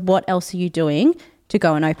advertised. So what else are you doing to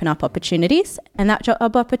go and open up opportunities? And that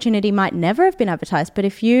job opportunity might never have been advertised, but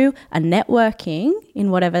if you are networking in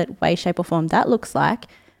whatever way, shape or form that looks like,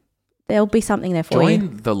 there'll be something there for you.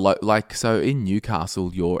 Join the so in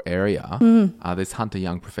Newcastle, your area, there's Hunter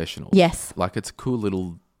Young Professionals. Yes. Like it's a cool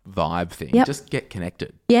little vibe thing. Yep. Just get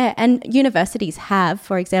connected. Yeah, and universities have,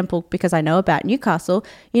 for example, because I know about Newcastle,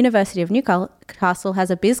 University of Newcastle has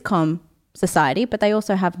a BizCom society, but they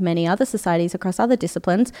also have many other societies across other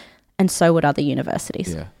disciplines, and so would other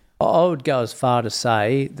universities. Yeah. I would go as far to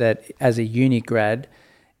say that as a uni grad,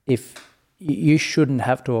 if you shouldn't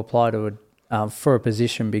have to apply to for a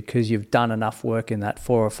position because you've done enough work in that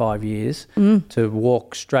 4 or 5 years to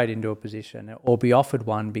walk straight into a position or be offered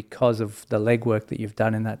one because of the legwork that you've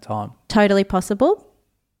done in that time. Totally possible,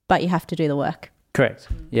 but you have to do the work. Correct.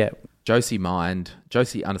 Yeah. Josie_mind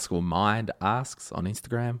asks on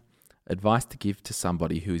Instagram, advice to give to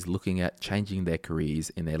somebody who is looking at changing their careers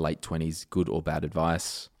in their late 20s, good or bad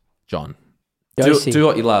advice? John, do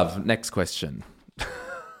what you love. Next question.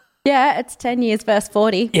 Yeah, it's 10 years versus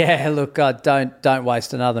 40. Yeah, look, don't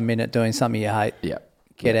waste another minute doing something you hate. Yeah.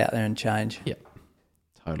 Get out there and change. Yeah,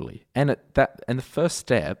 totally. And the first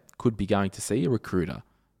step could be going to see a recruiter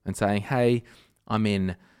and saying, hey, I'm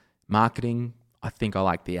in marketing. I think I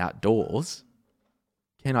like the outdoors.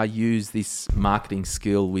 Can I use this marketing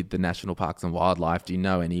skill with the National Parks and Wildlife? Do you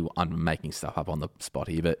know any? I'm making stuff up on the spot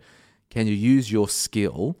here, but can you use your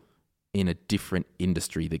skill in a different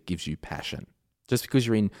industry that gives you passion? Just because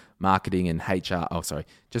you're in marketing and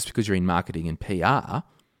just because you're in marketing and PR,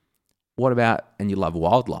 what about, and you love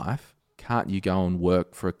wildlife, can't you go and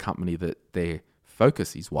work for a company that their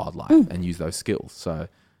focus is wildlife and use those skills? So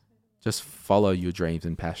just follow your dreams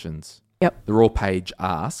and passions. Yep. The Raw page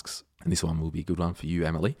asks, and this one will be a good one for you,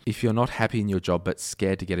 Emily, if you're not happy in your job but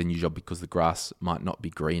scared to get a new job because the grass might not be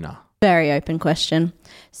greener. Very open question.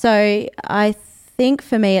 So I think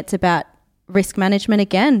for me it's about risk management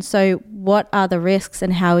again. So what are the risks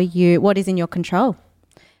and what is in your control?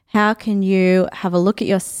 How can you have a look at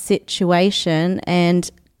your situation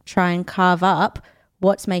and try and carve up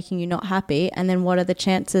what's making you not happy? And then what are the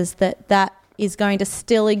chances that that is going to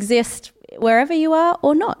still exist wherever you are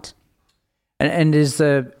or not? And is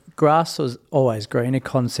the grass was always greener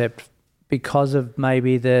concept because of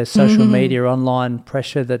maybe the social media online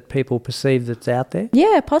pressure that people perceive that's out there?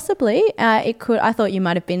 Yeah, possibly. It could. I thought you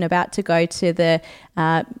might have been about to go to the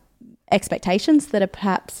expectations that are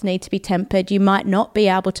perhaps need to be tempered. You might not be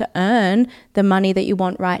able to earn the money that you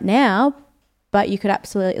want right now, but you could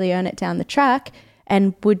absolutely earn it down the track.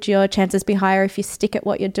 And would your chances be higher if you stick at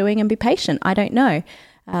what you're doing and be patient? I don't know.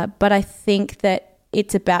 But I think that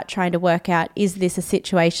it's about trying to work out, is this a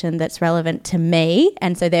situation that's relevant to me?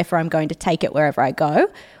 And so therefore I'm going to take it wherever I go.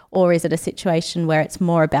 Or is it a situation where it's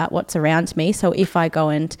more about what's around me? So if I go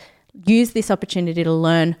and use this opportunity to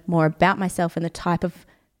learn more about myself and the type of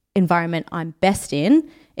environment I'm best in,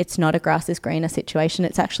 it's not a grass is greener situation.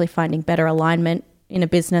 It's actually finding better alignment in a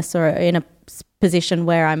business or in a position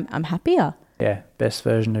where I'm happier. Yeah, best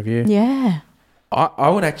version of you. Yeah. I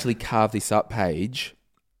would actually carve this up, Paige.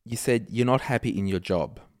 You said you're not happy in your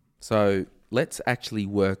job. So let's actually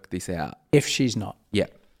work this out. If she's not. Yeah.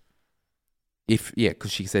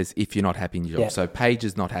 because she says if you're not happy in your job. Yeah. So Paige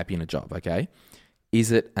is not happy in a job, okay?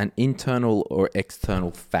 Is it an internal or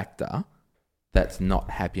external factor that's not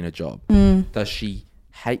happy in a job? Does she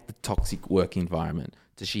hate the toxic work environment?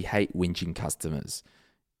 Does she hate whinging customers?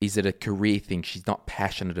 Is it a career thing? She's not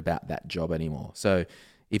passionate about that job anymore. So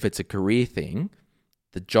if it's a career thing,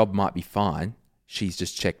 the job might be fine. She's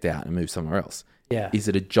just checked out and moved somewhere else. Yeah. Is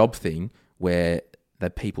it a job thing where the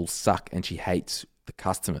people suck and she hates the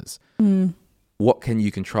customers? What can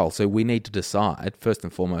you control? So we need to decide, first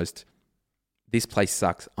and foremost, this place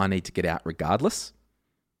sucks, I need to get out regardless,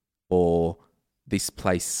 or this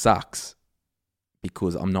place sucks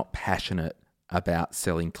because I'm not passionate about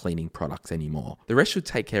selling cleaning products anymore. The rest should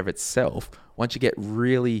take care of itself once you get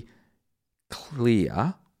really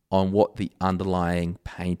clear on what the underlying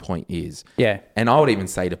pain point is. Yeah. And I would even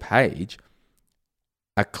say to Paige,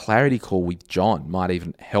 a clarity call with John might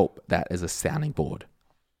even help that as a sounding board.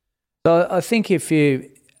 So I think if you,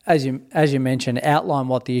 as you mentioned, outline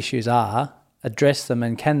what the issues are, address them,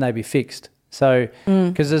 and can they be fixed? So,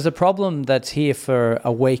 because there's a problem that's here for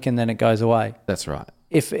a week and then it goes away. That's right.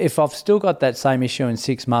 If I've still got that same issue in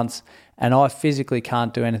 6 months and I physically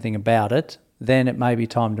can't do anything about it, then it may be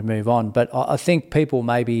time to move on. But I think people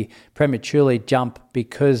maybe prematurely jump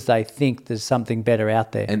because they think there's something better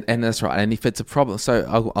out there. And that's right. And if it's a problem,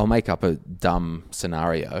 so I'll make up a dumb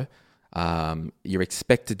scenario. You're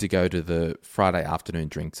expected to go to the Friday afternoon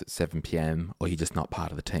drinks at 7 p.m. or you're just not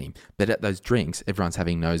part of the team. But at those drinks, everyone's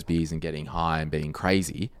having nose beers and getting high and being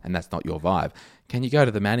crazy, and that's not your vibe. Can you go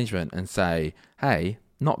to the management and say, hey,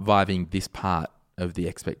 not vibing this part of the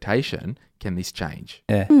expectation, can this change?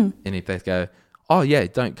 Yeah. And if they go, oh yeah,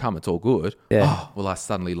 don't come, it's all good. Yeah. Oh, well, I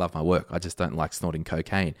suddenly love my work. I just don't like snorting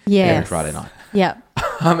cocaine Yes. every Friday night. Yeah.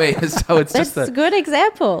 I mean, so it's That's just a good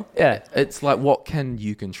example. Yeah. it's like, what can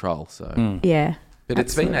you control? So, Yeah. but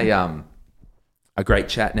it's been a great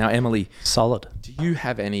chat. Now, Emily, Solid. do you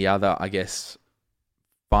have any other, I guess,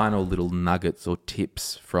 final little nuggets or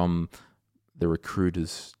tips from the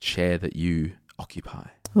recruiter's chair that you occupy?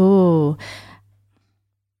 Ooh.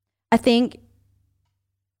 I think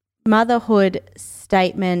motherhood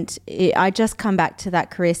statement, I just come back to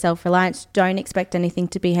that career self-reliance. Don't expect anything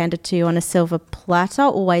to be handed to you on a silver platter.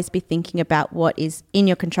 Always be thinking about what is in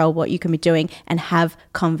your control, what you can be doing, and have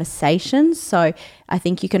conversations. So I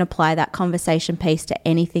think you can apply that conversation piece to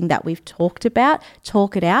anything that we've talked about.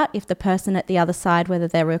 Talk it out. If the person at the other side, whether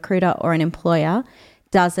they're a recruiter or an employer,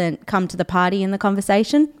 doesn't come to the party in the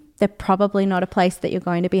conversation, they're probably not a place that you're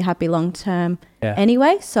going to be happy long-term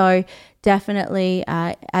anyway. So definitely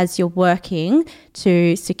as you're working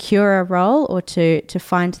to secure a role or to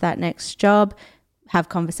find that next job, have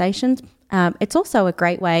conversations. It's also a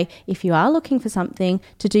great way, if you are looking for something,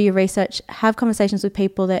 to do your research, have conversations with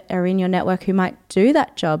people that are in your network who might do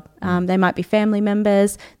that job. They might be family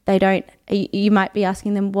members. You might be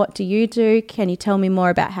asking them, what do you do? Can you tell me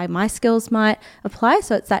more about how my skills might apply?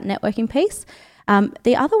 So it's that networking piece.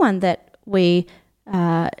 The other one that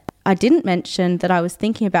I didn't mention that I was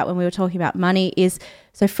thinking about when we were talking about money is,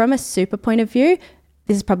 so from a super point of view,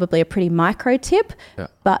 this is probably a pretty micro tip,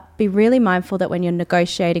 but be really mindful that when you're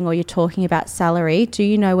negotiating or you're talking about salary, do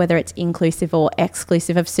you know whether it's inclusive or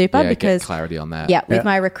exclusive of super? Yeah, because get clarity on that. Yeah, with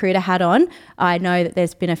my recruiter hat on, I know that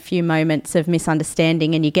there's been a few moments of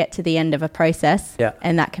misunderstanding and you get to the end of a process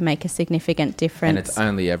and that can make a significant difference. And it's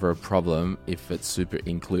only ever a problem if it's super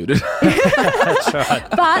included. That's right.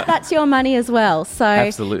 But that's your money as well. So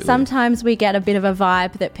Absolutely. sometimes we get a bit of a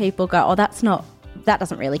vibe that people go, oh, that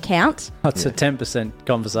doesn't really count. That's a 10%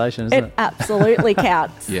 conversation, isn't it? Absolutely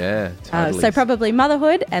counts. Yeah, totally. So probably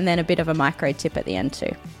motherhood and then a bit of a micro tip at the end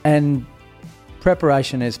too. And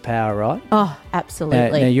preparation is power, right? Oh,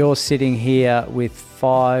 absolutely. Now you're sitting here with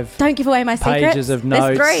 5 Don't give away my secrets. pages of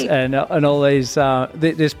notes There's 3. and all these.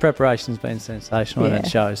 This preparation's been sensational and it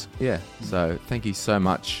shows. Yeah, so thank you so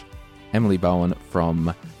much, Emily Bowen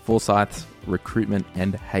from Forsyth Recruitment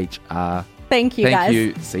and HR. Thank you, guys. Thank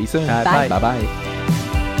you. See you soon. Bye. Bye-bye.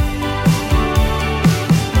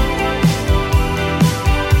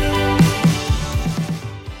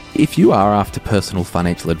 If you are after personal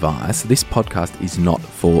financial advice, this podcast is not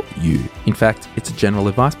for you. In fact, it's a general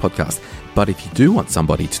advice podcast. But if you do want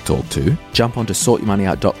somebody to talk to, jump onto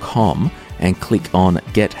sortyourmoneyout.com and click on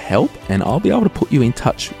Get Help, and I'll be able to put you in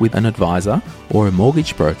touch with an advisor or a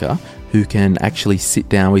mortgage broker who can actually sit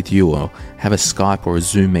down with you or have a Skype or a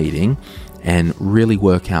Zoom meeting and really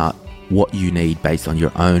work out what you need based on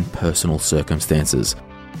your own personal circumstances.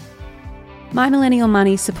 My Millennial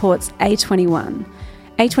Money supports A21.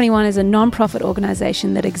 A21 is a non-profit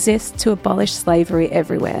organisation that exists to abolish slavery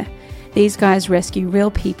everywhere. These guys rescue real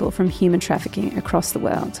people from human trafficking across the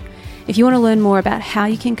world. If you want to learn more about how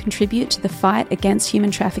you can contribute to the fight against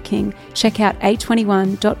human trafficking, check out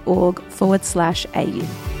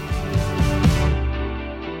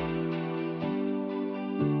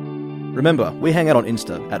a21.org/au. Remember, we hang out on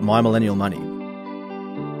Insta at MyMillennialMoney.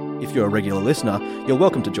 If you're a regular listener, you're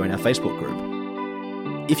welcome to join our Facebook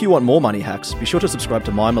group. If you want more money hacks, be sure to subscribe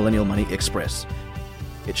to My Millennial Money Express.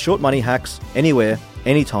 It's short money hacks, anywhere,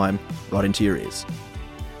 anytime, right into your ears.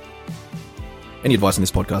 Any advice in this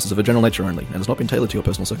podcast is of a general nature only and has not been tailored to your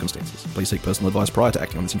personal circumstances. Please seek personal advice prior to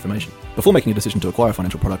acting on this information. Before making a decision to acquire a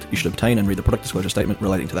financial product, you should obtain and read the product disclosure statement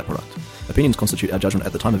relating to that product. Opinions constitute our judgment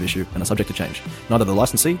at the time of issue and are subject to change. Neither the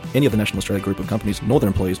licensee, any of the National Australia Group of companies, nor their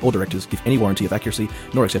employees or directors give any warranty of accuracy,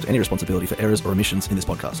 nor accept any responsibility for errors or omissions in this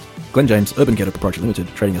podcast. Glenn James, Urban Ghetto Proprietary Limited,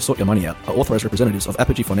 trading as Sort Your Money Out, are authorised representatives of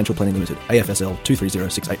Apogee Financial Planning Limited, AFSL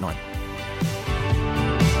 230689.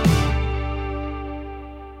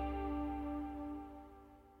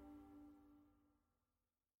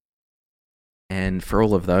 And for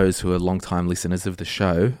all of those who are long-time listeners of the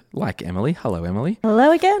show, like Emily, hello Emily,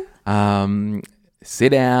 Hello again. sit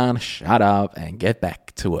down, shut up, and get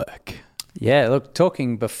back to work. Yeah, look,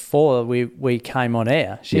 talking before we came on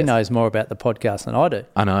air, she Yes. knows more about the podcast than I do.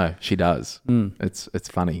 I know, she does. It's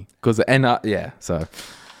funny. So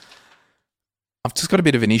I've just got a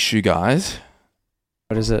bit of an issue, guys.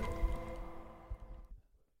 What is it?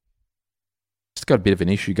 Just got a bit of an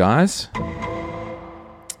issue, guys.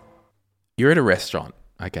 You're at a restaurant,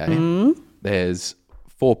 okay? There's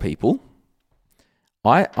 4 people.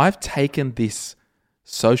 I've taken this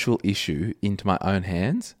social issue into my own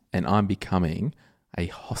hands and I'm becoming a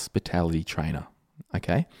hospitality trainer,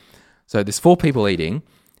 okay? So there's 4 people eating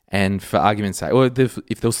and for argument's sake, or if there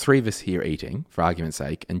was 3 of us here eating, for argument's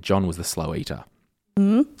sake, and John was the slow eater.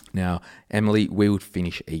 Now, Emily, we would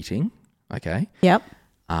finish eating, okay? Yep.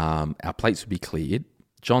 Our plates would be cleared.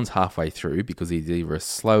 John's halfway through because he's either a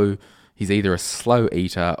slow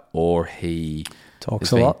eater or he Talks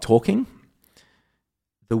has a been lot. talking.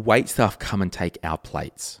 The wait staff come and take our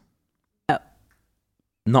plates. Yep.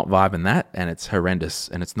 Not vibing that, and it's horrendous,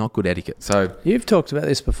 and it's not good etiquette. So, You've talked about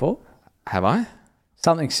this before. have I?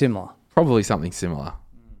 Something similar. Probably something similar.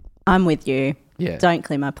 I'm with you. Yeah. Don't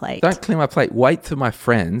clear my plate. Don't clear my plate. Wait till my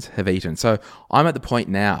friends have eaten. So I'm at the point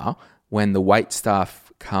now when the wait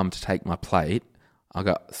staff come to take my plate, I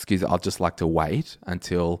go, excuse me, I'd just like to wait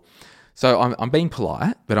until. So I'm being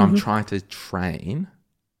polite, but I'm trying to train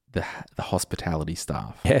the hospitality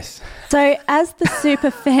staff. Yes. So as the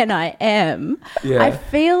super fan I am, Yeah. I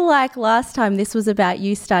feel like last time this was about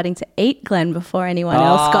you starting to eat, Glenn, before anyone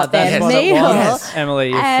else got their that's what it meal. was. Yes. Emily,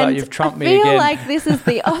 you've trumped me again. I feel like this is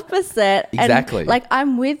the opposite. Exactly. And like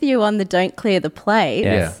I'm with you on the don't clear the plates,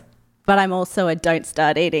 Yeah. but I'm also a don't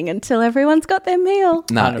start eating until everyone's got their meal.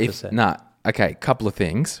 No, 100%. Okay, couple of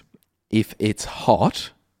things. If it's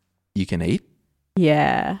hot, you can eat.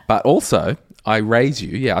 Yeah. But also, I raise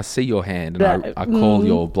you. Yeah, I see your hand and I call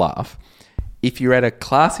your bluff. If you're at a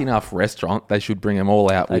classy enough restaurant, they should bring them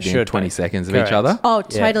all out within should 20 be. seconds of Correct. each other. Oh,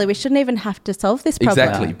 totally. We shouldn't even have to solve this problem.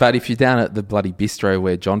 Exactly. But if you're down at the bloody bistro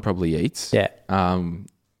where John probably eats, Yeah.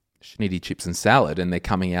 schnitty chips and salad, and they're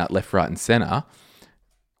coming out left, right, and centre,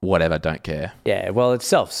 whatever, don't care. Yeah, well, it's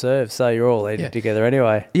self-serve, so you're all eating Yeah. together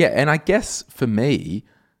anyway. Yeah, and I guess for me,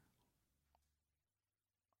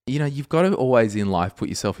 you know, you've got to always in life put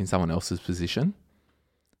yourself in someone else's position.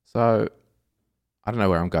 So I don't know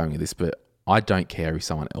where I'm going with this, but I don't care if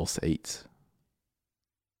someone else eats.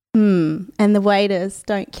 And the waiters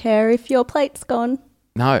don't care if your plate's gone.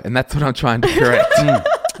 No, and that's what I'm trying to correct.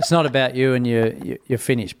 It's not about you and your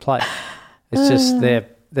finished plate. It's just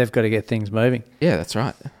they've got to get things moving. Yeah, that's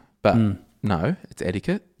right. But no, it's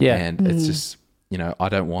etiquette. Yeah. And it's just, you know, I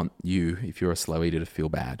don't want you, if you're a slow eater, to feel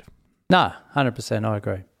bad. No, 100%, I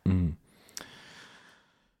agree.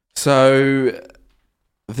 So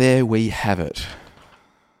there we have it.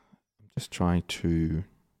 I'm just trying to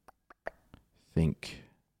think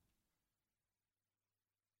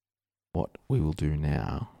what we will do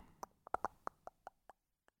now.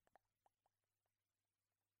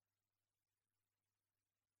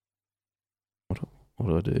 What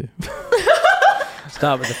do I do?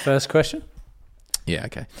 Start with the first question. Yeah,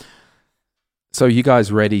 okay. So you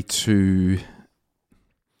guys ready to...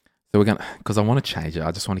 So we're going to... Because I want to change it.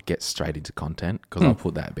 I just want to get straight into content because I'll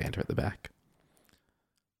put that banter at the back.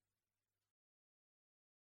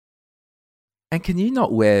 And can you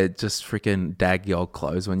not wear just freaking daggy old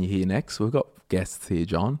clothes when you're here next? We've got guests here,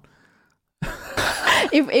 John.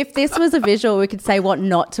 If this was a visual, we could say what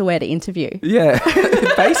not to wear to interview. Yeah,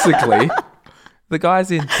 basically. The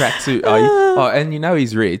guy's in tracksuit. Oh, and you know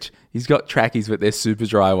he's rich. He's got trackies, but they're super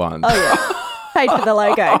dry ones. Oh, yeah. Paid for the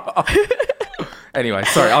logo. Anyway,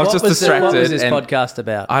 sorry, I was just distracted. What was this and podcast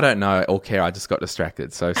about? I don't know or care. I just got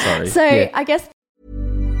distracted. So sorry. So Yeah. I guess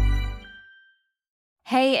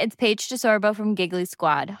Hey, it's Paige DeSorbo from Giggly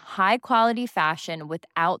Squad. High quality fashion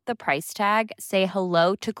without the price tag. Say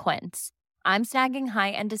hello to Quince. I'm snagging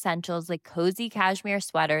high-end essentials like cozy cashmere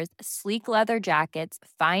sweaters, sleek leather jackets,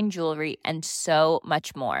 fine jewelry, and so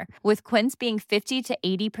much more. With Quince being 50 to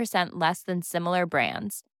 80% less than similar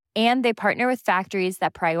brands. And they partner with factories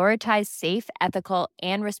that prioritize safe, ethical,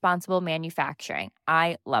 and responsible manufacturing.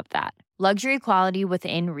 I love that. Luxury quality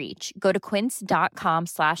within reach. Go to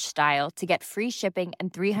quince.com/style to get free shipping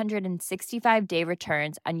and 365-day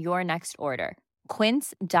returns on your next order.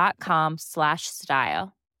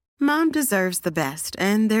 Quince.com/style. Mom deserves the best,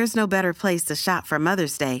 and there's no better place to shop for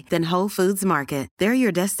Mother's Day than Whole Foods Market. They're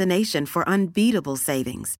your destination for unbeatable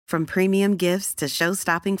savings, from premium gifts to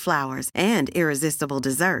show-stopping flowers and irresistible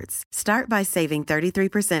desserts. Start by saving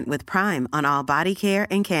 33% with Prime on all body care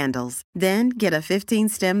and candles. Then get a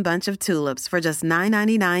 15-stem bunch of tulips for just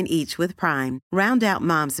 $9.99 each with Prime. Round out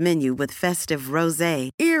Mom's menu with festive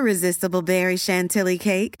rosé, irresistible berry chantilly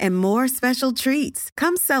cake, and more special treats.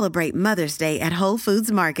 Come celebrate Mother's Day at Whole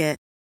Foods Market.